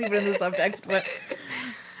gonna say leave it in the subtext, but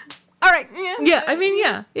All right. yeah, I mean,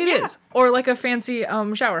 yeah, it is. Or like a fancy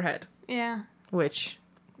shower head, Yeah. which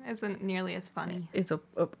Isn't nearly as funny. is a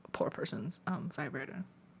poor person's vibrator.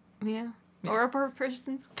 Yeah. Yeah. Or a poor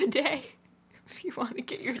person's bidet. If you want to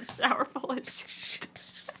get your shower full of shit.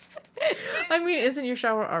 I mean, isn't your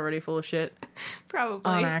shower already full of shit Probably.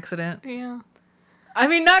 on accident? Yeah. I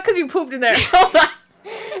mean, not because you pooped in there. Hold on.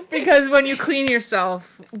 Because when you clean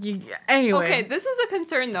yourself, anyway. Okay, this is a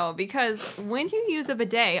concern though, because when you use a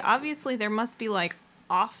bidet, obviously there must be like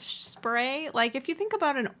off spray. Like if you think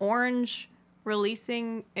about an orange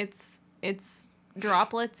releasing its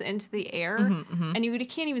droplets into the air, and you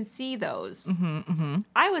can't even see those.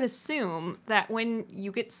 I would assume that when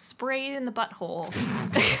you get sprayed in the butthole,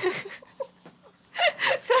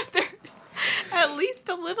 that there's at least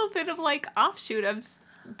a little bit of like offshoot of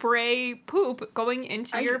spray poop going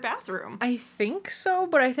into your bathroom. I think so,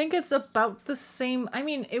 but I think it's about the same. I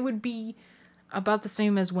mean, it would be about the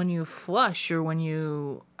same as when you flush or when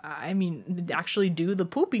you, actually do the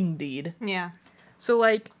pooping deed. Yeah. So,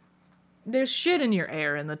 like, there's shit in your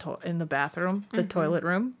air in the bathroom, the toilet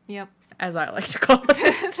room. Yep. As I like to call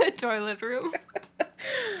it. The toilet room.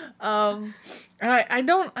 And I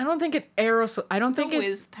don't think it aerosol. I don't think The it's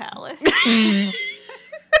Whiz Palace.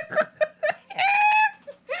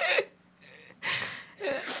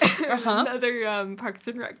 Another Parks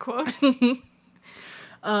and Rec quote.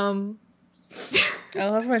 Oh,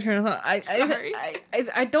 that's my train of thought. Sorry.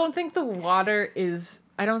 I don't think the water is.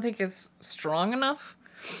 I don't think it's strong enough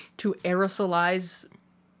to aerosolize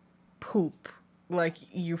poop like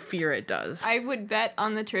you fear it does. I would bet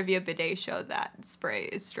on the Trivia Bidet show that spray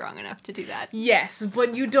is strong enough to do that. Yes,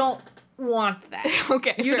 but you don't want that.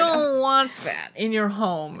 Okay. You fair don't enough. want that in your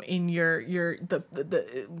home, in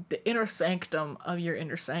the inner sanctum of your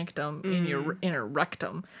inner sanctum, in your inner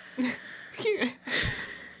rectum.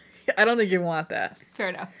 I don't think you want that. Fair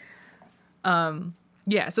enough.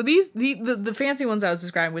 Yeah, so the fancy ones I was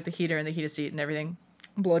describing with the heater and the heated seat and everything,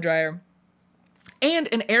 blow dryer, and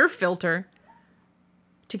an air filter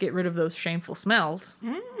to get rid of those shameful smells.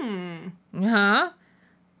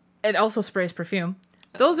 It also sprays perfume.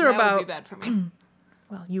 Those are that about. would be bad for me.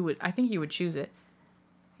 Well, I think you would choose it,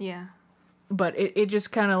 Yeah. but it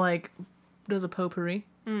just kind of like does a potpourri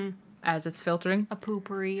as it's filtering. A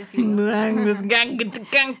poopery, if you will.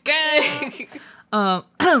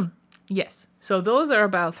 Yes. So those are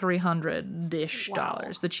about $300-ish, Wow.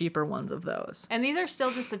 the cheaper ones of those. And these are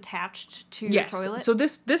still just attached to Yes. your toilet? So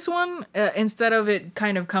this one, instead of it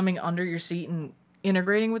kind of coming under your seat and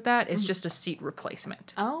integrating with that, it's just a seat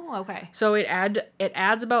replacement. Oh, okay. So it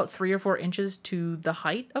adds about 3 or 4 inches to the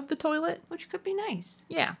height of the toilet. Which could be nice.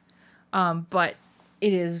 Yeah. But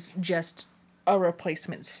it is just a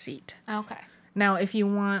replacement seat. Okay. Now, if you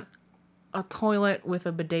want a toilet with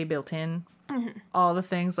a bidet built in, all the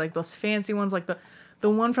things like those fancy ones, like the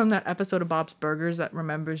one from that episode of Bob's Burgers that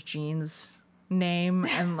remembers Gene's name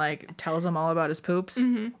and like tells him all about his poops.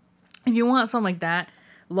 If you want something like that,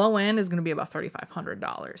 low end is going to be about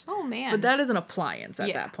 $3,500. Oh, man. But that is an appliance at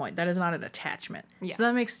Yeah. that point. That is not an attachment. Yeah. So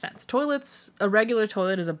that makes sense. Toilets, a regular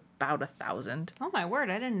toilet is about $1,000. Oh, my word.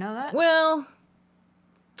 I didn't know that. Well,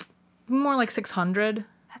 more like 600.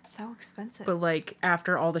 That's so expensive. But like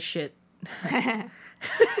after all the shit,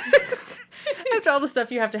 after all the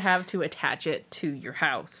stuff you have to attach it to your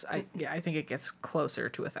house, I think it gets closer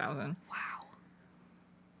to 1,000. Wow.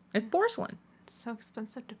 It's porcelain. It's so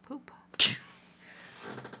expensive to poop.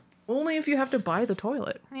 Only if you have to buy the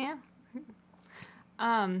toilet. Yeah.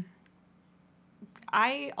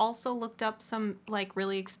 I also looked up some like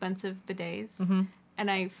really expensive bidets, and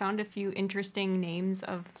I found a few interesting names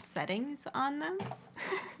of settings on them.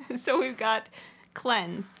 So we've got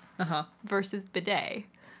cleanse versus bidet,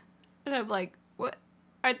 and I'm like, what?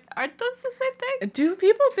 Aren't those the same thing? Do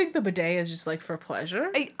people think the bidet is just like for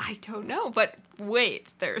pleasure? I don't know, but wait,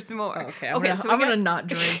 there's more. Okay, I'm gonna not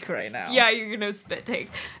drink right now. Yeah, you're gonna spit take.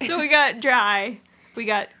 So we got dry, we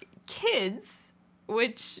got kids,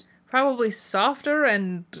 which Probably softer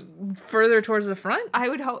and further towards the front. I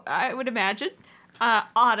would imagine.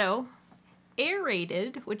 Auto,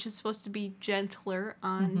 aerated, which is supposed to be gentler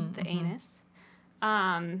on the anus.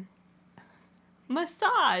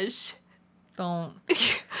 Massage. Don't.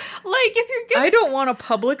 Like if you're I good. don't want a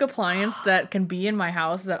public appliance that can be in my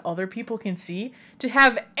house that other people can see to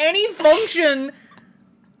have any function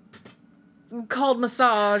called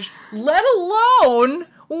massage, let alone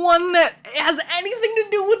one that has anything to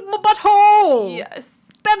do with my butthole. Yes.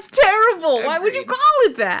 That's terrible. Why would you Agreed. call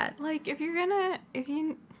it that? Like if you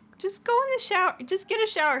just go in the shower, just get a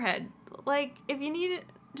shower head. Like if you need it,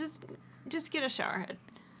 just Just get a shower head.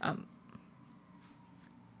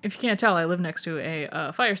 If you can't tell, I live next to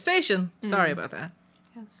a fire station. Sorry about that.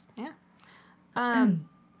 Yes. Yeah.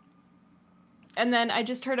 And then I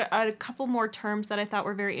just heard a couple more terms that I thought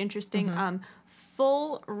were very interesting.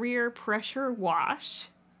 Full rear pressure wash,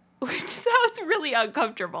 which sounds really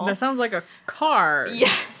uncomfortable. That sounds like a car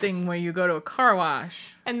thing where you go to a car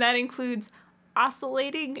wash. And that includes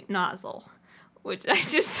oscillating nozzle, which I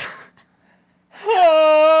just...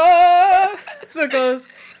 So it goes...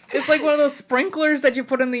 It's like one of those sprinklers that you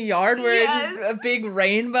put in the yard where it's just a big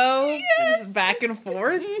rainbow, just back and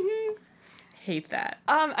forth. Hate that.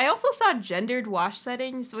 I also saw gendered wash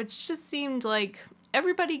settings, which just seemed like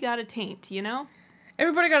everybody got a taint, you know?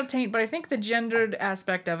 Everybody got a taint, but I think the gendered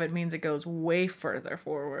aspect of it means it goes way further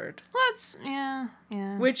forward. That's, yeah.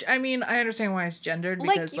 Which, I mean, I understand why it's gendered,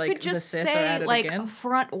 because, like, you could just the cis say, are added like, again.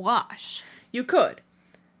 front wash. You could.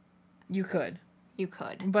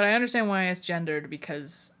 But I understand why it's gendered,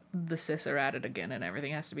 because the cis are added again and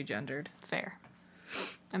everything has to be gendered. Fair.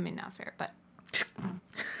 I mean, not fair, but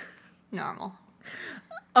normal.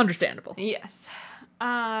 Understandable. Yes.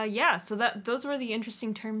 So those were the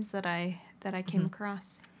interesting terms that I came across.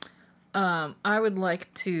 I would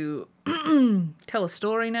like to tell a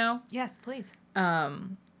story now. Yes, please.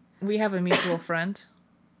 We have a mutual friend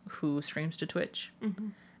who streams to Twitch.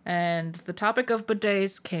 And the topic of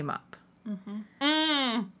bidets came up.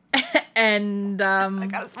 And I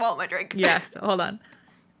gotta swallow my drink. Yeah, hold on.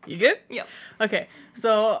 You good? Yep. Okay,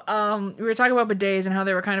 so we were talking about bidets and how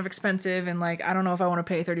they were kind of expensive, and like I don't know if I want to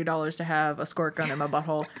pay $30 to have a squirt gun in my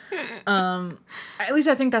butthole. At least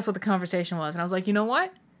I think that's what the conversation was, and I was like, you know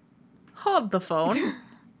what? Hold the phone.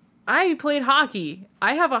 I played hockey.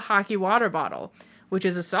 I have a hockey water bottle, which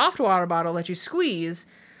is a soft water bottle that you squeeze,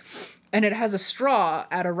 and it has a straw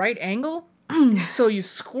at a right angle, so you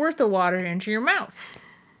squirt the water into your mouth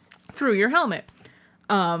through your helmet.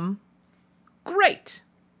 Great.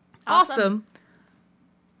 Awesome.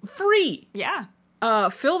 Free. Yeah.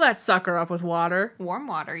 Fill that sucker up with water. Warm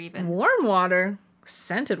water, even. Warm water.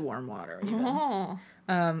 Scented warm water, even. Oh.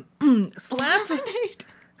 Slap. Lemonade.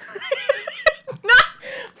 Not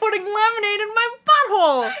putting lemonade in my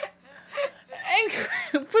butthole.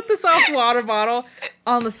 And put the soft water bottle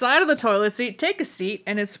on the side of the toilet seat, take a seat,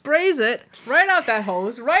 and it sprays it right out that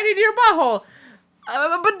hose, right into your butthole.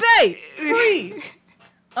 A bidet. Free.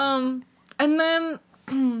 And then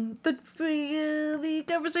the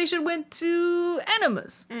conversation went to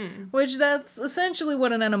enemas, which that's essentially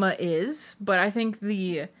what an enema is. But I think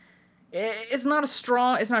it's not a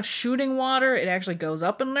straw. It's not shooting water. It actually goes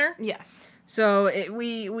up in there. Yes. So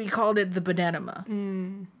we called it the bidenema.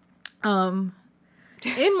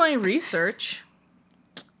 In my research,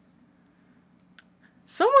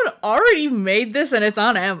 someone already made this and it's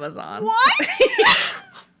on Amazon. What?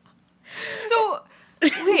 So,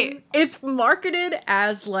 wait. It's marketed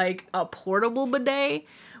as like a portable bidet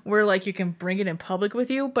where like you can bring it in public with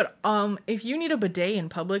you, but if you need a bidet in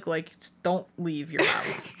public, like don't leave your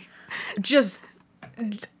house.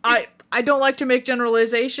 I don't like to make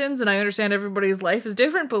generalizations, and I understand everybody's life is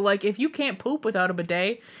different, but like if you can't poop without a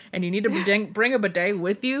bidet and you need to bring a bidet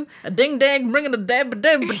with you, a ding dang bringing a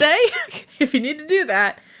bidet, if you need to do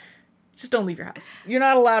that, just don't leave your house. You're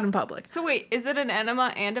not allowed in public. So wait, is it an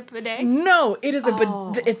enema and a bidet? No, it is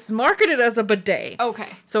it's marketed as a bidet. Okay.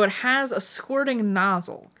 So it has a squirting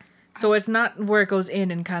nozzle. So it's not where it goes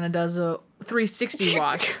in and kind of does a 360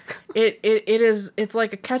 wash. It's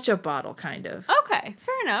like a ketchup bottle kind of. Okay,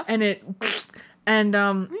 fair enough.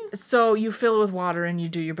 And so you fill it with water and you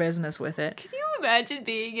do your business with it. Can you imagine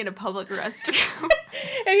being in a public restroom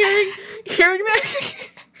and hearing that?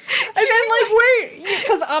 And then like where,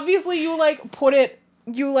 because obviously you like put it,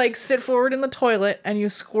 you like sit forward in the toilet and you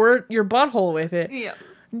squirt your butthole with it. Yeah.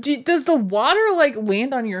 Does the water like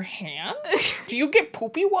land on your hand? Do you get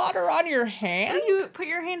poopy water on your hand? You put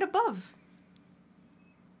your hand above.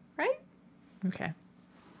 Right? Okay.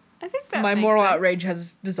 I think that my makes moral sense. outrage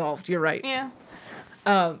has dissolved. You're right. Yeah.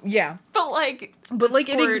 Yeah. But like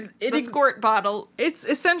the squirt bottle. It's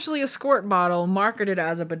essentially a squirt bottle marketed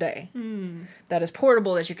as a bidet. That is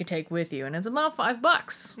portable that you could take with you, and it's about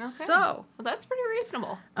 $5. Okay. So. Well, that's pretty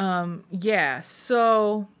reasonable. Yeah.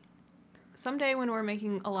 So. Someday when we're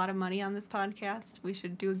making a lot of money on this podcast, we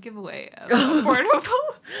should do a giveaway of portable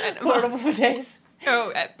bidets.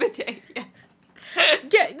 Oh, at bidet, yes.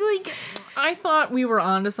 Yeah, like, I thought we were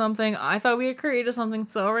onto something. I thought we had created something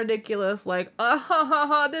so ridiculous, like,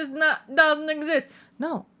 this doesn't exist.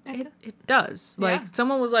 No, it does. Yeah. Like,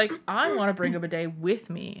 someone was like, I want to bring a bidet with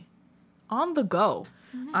me on the go.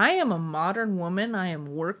 I am a modern woman. I am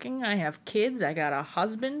working. I have kids. I got a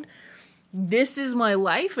husband. this is my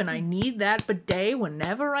life and I need that bidet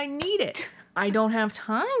whenever I need it. I don't have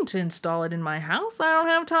time to install it in my house. I don't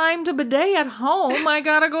have time to bidet at home. I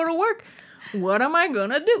gotta go to work. What am I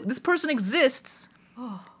gonna do? This person exists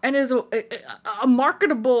and is a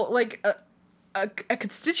marketable, like a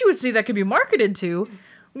constituency that can be marketed to,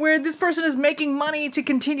 where this person is making money to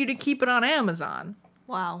continue to keep it on Amazon.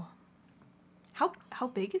 Wow. How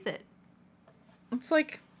big is it? It's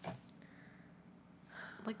like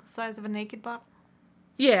the size of a naked bottle?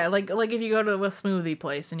 Yeah, like if you go to a smoothie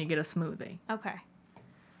place and you get a smoothie. Okay.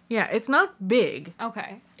 Yeah, it's not big.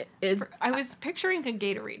 Okay. I was picturing a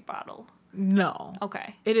Gatorade bottle. No.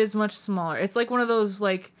 Okay. It is much smaller. It's like one of those,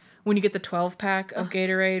 like, when you get the 12-pack of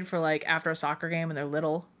Gatorade for, like, after a soccer game and they're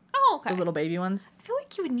little. Oh, okay. The little baby ones. I feel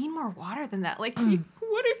like you would need more water than that. Like, what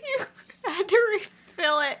if you had to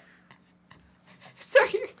refill it? So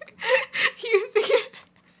you're using it.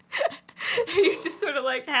 And you just sort of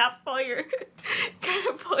like half pull your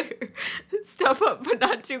stuff up, but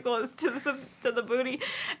not too close to the booty,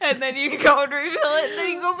 and then you go and refill it, and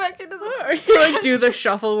then you go back into the. Or you like do the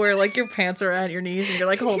shuffle where like your pants are at your knees and you're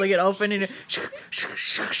like holding it open and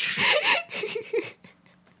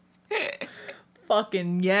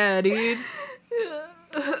fucking yeah, dude.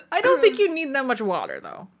 I don't think you need that much water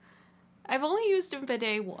though. I've only used a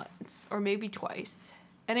bidet once or maybe twice,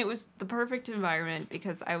 and it was the perfect environment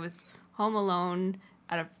because I was home alone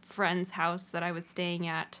at a friend's house that I was staying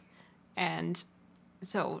at, and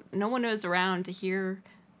so no one was around to hear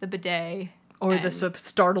the bidet or the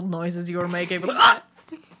startled noises you were making.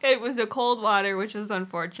 It was a cold water, which was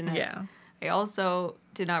unfortunate. Yeah. I also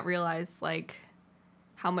did not realize like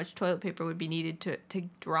how much toilet paper would be needed to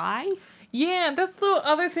dry. Yeah, that's the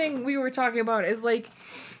other thing we were talking about is like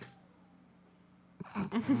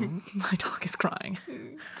my dog is crying.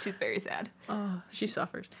 She's very sad. Oh, she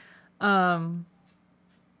suffers.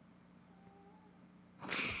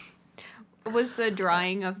 Was the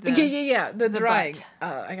drying of the yeah the drying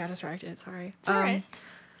butt. I got distracted, sorry. It's alright.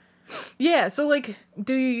 Yeah, so like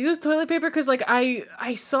do you use toilet paper? Because like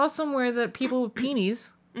I saw somewhere that people with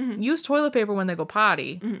peenies use toilet paper when they go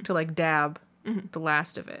potty to like dab the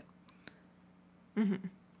last of it,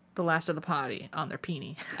 the last of the potty on their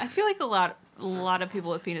peenie. I feel like a lot of people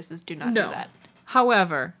with penises do not do that.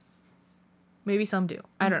 However, maybe some do.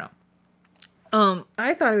 I don't know.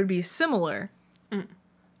 I thought it would be similar.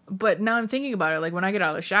 But now I'm thinking about it, like when I get out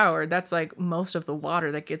of the shower, that's like most of the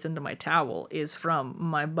water that gets into my towel is from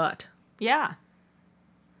my butt. Yeah.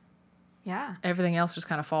 Yeah. Everything else just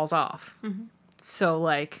kind of falls off. So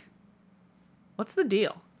like, what's the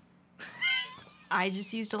deal? I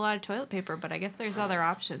just used a lot of toilet paper, but I guess there's other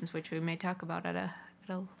options, which we may talk about at a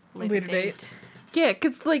later date. Yeah,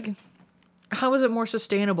 because like, how is it more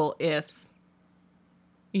sustainable if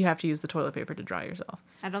you have to use the toilet paper to dry yourself?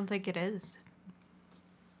 I don't think it is.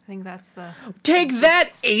 I think that's the... Take that,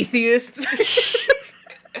 atheists!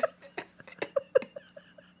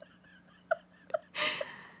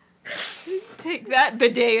 Take that,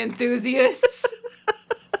 bidet enthusiasts!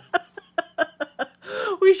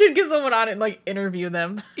 We should get someone on it and, like, interview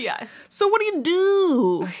them. Yeah. So what do you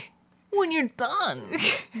do when you're done?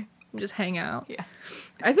 Just hang out? Yeah.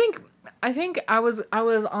 I think I was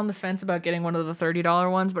on the fence about getting one of the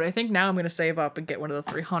 $30 ones, but I think now I'm going to save up and get one of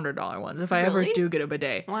the $300 ones if I ever do get a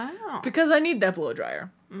bidet. Wow. Because I need that blow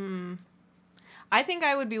dryer. I think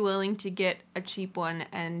I would be willing to get a cheap one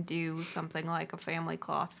and do something like a family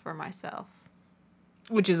cloth for myself.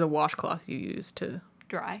 Which is a washcloth you use to...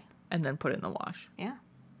 Dry. And then put it in the wash. Yeah.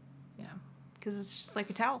 Yeah. Because it's just like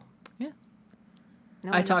a towel. Yeah.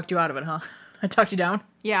 No, I talked you out of it, huh? I talked you down?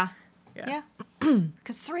 Yeah. Yeah.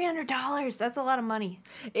 Because $300, that's a lot of money.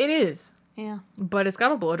 It is. Yeah. But it's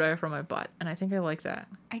got a blow dryer for my butt, and I think I like that.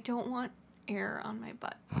 I don't want air on my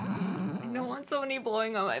butt. I don't want somebody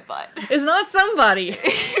blowing on my butt. It's not somebody.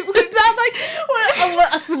 It's not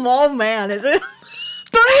like a small man, is it?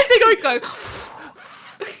 Don't even take going.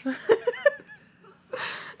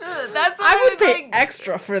 That's what I would pay like,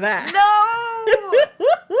 extra for that. No.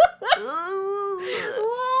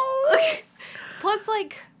 Plus,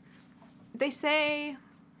 like, they say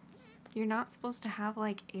you're not supposed to have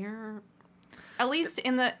like air. At least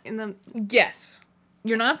in the. Yes,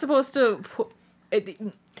 you're not supposed to put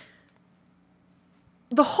the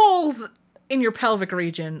holes in your pelvic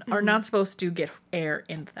region are not supposed to get air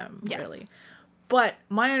in them. Yes. Really, but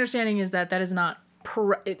my understanding is that is not.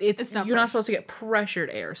 It's not. You're not supposed to get pressured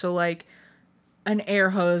air. So like an air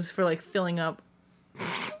hose for like filling up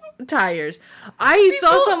tires. I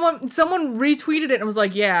saw someone retweeted it and was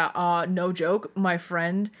like, yeah, no joke. My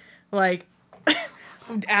friend like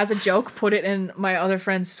as a joke put it in my other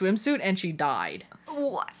friend's swimsuit and she died.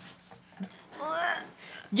 What?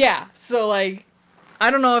 Yeah, so, like, I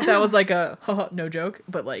don't know if that was, like, a no joke,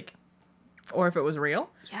 but, like, or if it was real.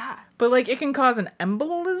 Yeah. But, like, it can cause an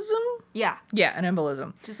embolism? Yeah. Yeah, an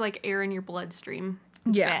embolism. Just like air in your bloodstream.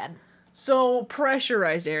 It's bad. So,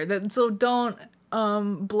 pressurized air. So, don't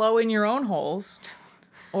blow in your own holes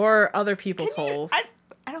or other people's holes.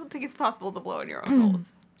 I don't think it's possible to blow in your own holes.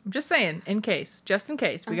 I'm just saying, just in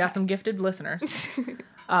case. We got some gifted listeners.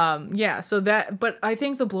 So that, but I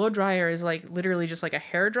think the blow dryer is like literally just like a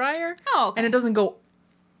hair dryer. Oh, okay. And it doesn't go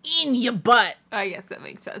in your butt. I guess that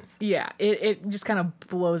makes sense. Yeah, it just kind of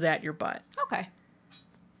blows at your butt. Okay.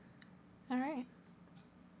 All right.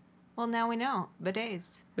 Well, now we know. Bidets.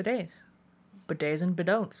 Bidets and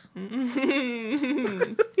bidon'ts.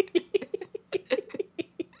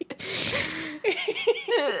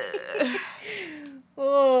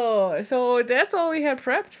 Oh, so that's all we had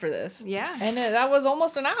prepped for this. Yeah. And that was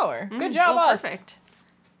almost an hour. Good job, us. Perfect.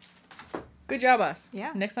 Good job, us.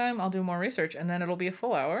 Yeah. Next time I'll do more research, and then it'll be a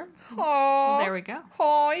full hour. Oh. There we go.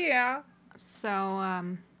 Oh, yeah.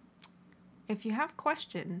 So, if you have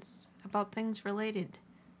questions about things related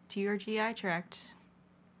to your GI tract,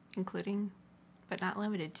 including, but not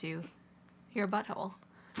limited to, your butthole,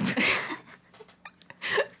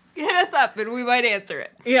 hit us up and we might answer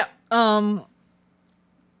it. Yeah.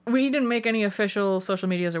 We didn't make any official social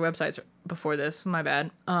medias or websites before this. My bad.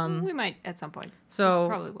 We might at some point. So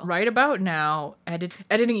Probably will. Right about now,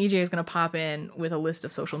 editing EJ is gonna pop in with a list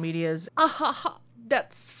of social medias.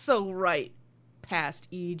 That's so right. Past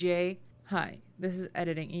EJ. Hi, this is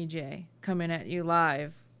editing EJ coming at you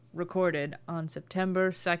live, recorded on September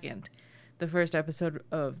 2nd. The first episode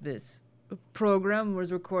of this program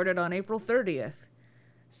was recorded on April 30th.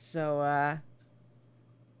 So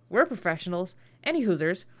we're professionals. Any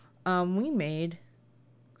hoosers, we made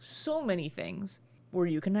so many things where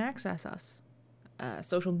you can access us.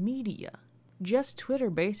 Social media. Just Twitter,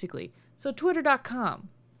 basically. So twitter.com/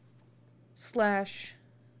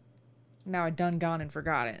 now I done gone and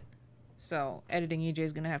forgot it. So editing EJ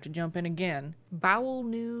is going to have to jump in again. Bowel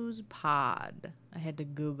News Pod. I had to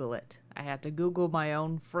Google it. I had to Google my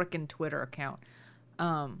own frickin' Twitter account.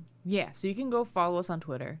 So you can go follow us on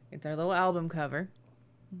Twitter. It's our little album cover.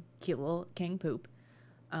 Cute little king poop.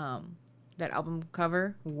 That album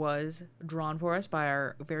cover was drawn for us by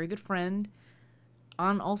our very good friend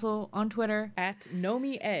also on Twitter at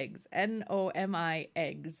Nomi Eggs. Nomi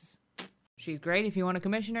Eggs. She's great. If you want to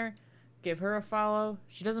commission her, give her a follow.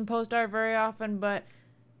 She doesn't post art very often, but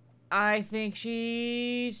I think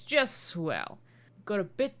she's just swell. Go to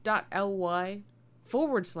bit.ly/Bowel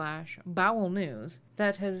News.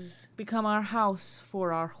 That has become our house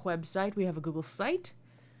for our website. We have a Google site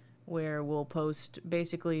where we'll post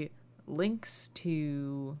basically links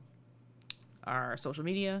to our social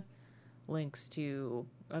media, links to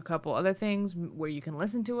a couple other things where you can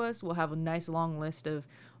listen to us. We'll have a nice long list of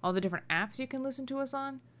all the different apps you can listen to us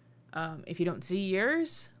on. If you don't see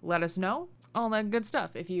yours, let us know. All that good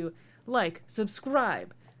stuff. If you like,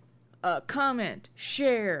 subscribe, comment,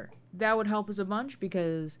 share, that would help us a bunch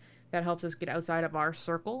because that helps us get outside of our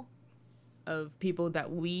circle of people that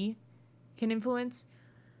we can influence.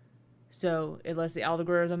 So it lets the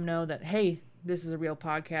algorithm know that, hey, this is a real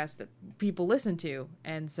podcast that people listen to.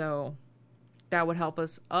 And so that would help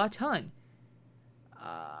us a ton.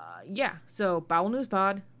 So Bowel News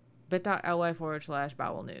Pod,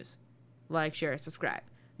 bit.ly/Bowel News. Like, share, subscribe.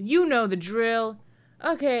 You know the drill.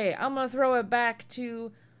 Okay, I'm going to throw it back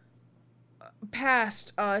to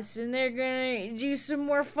past us, and they're going to do some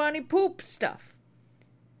more funny poop stuff.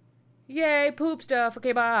 Yay, poop stuff.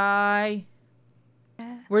 Okay, bye.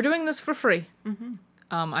 We're doing this for free. Mm-hmm.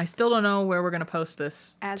 I still don't know where we're going to post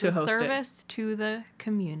this as to host it. As a service to the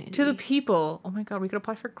community. To the people. Oh my god, we could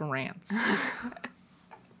apply for grants.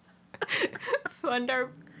 Fund our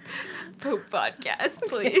poop podcast,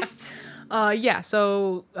 please.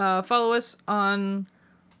 So follow us on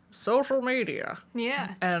social media.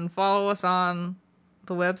 Yes. And follow us on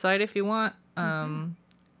the website if you want. We're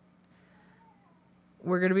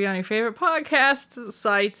going to be on your favorite podcast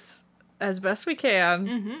sites as best we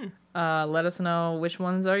can. Let us know which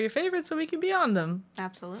ones are your favorites so we can be on them.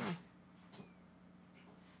 Absolutely.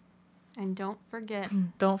 And don't forget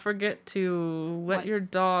to let your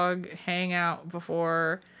dog hang out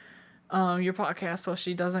before your podcast so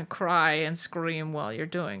she doesn't cry and scream while you're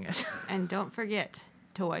doing it. And don't forget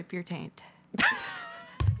to wipe your taint.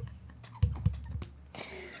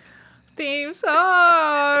 Theme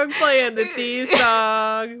song! Playing the theme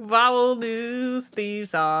song. Bowel News theme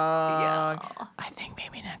song. Yeah. I think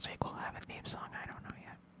maybe next week we'll have a theme song. I don't know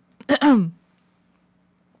yet.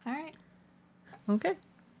 All right. Okay.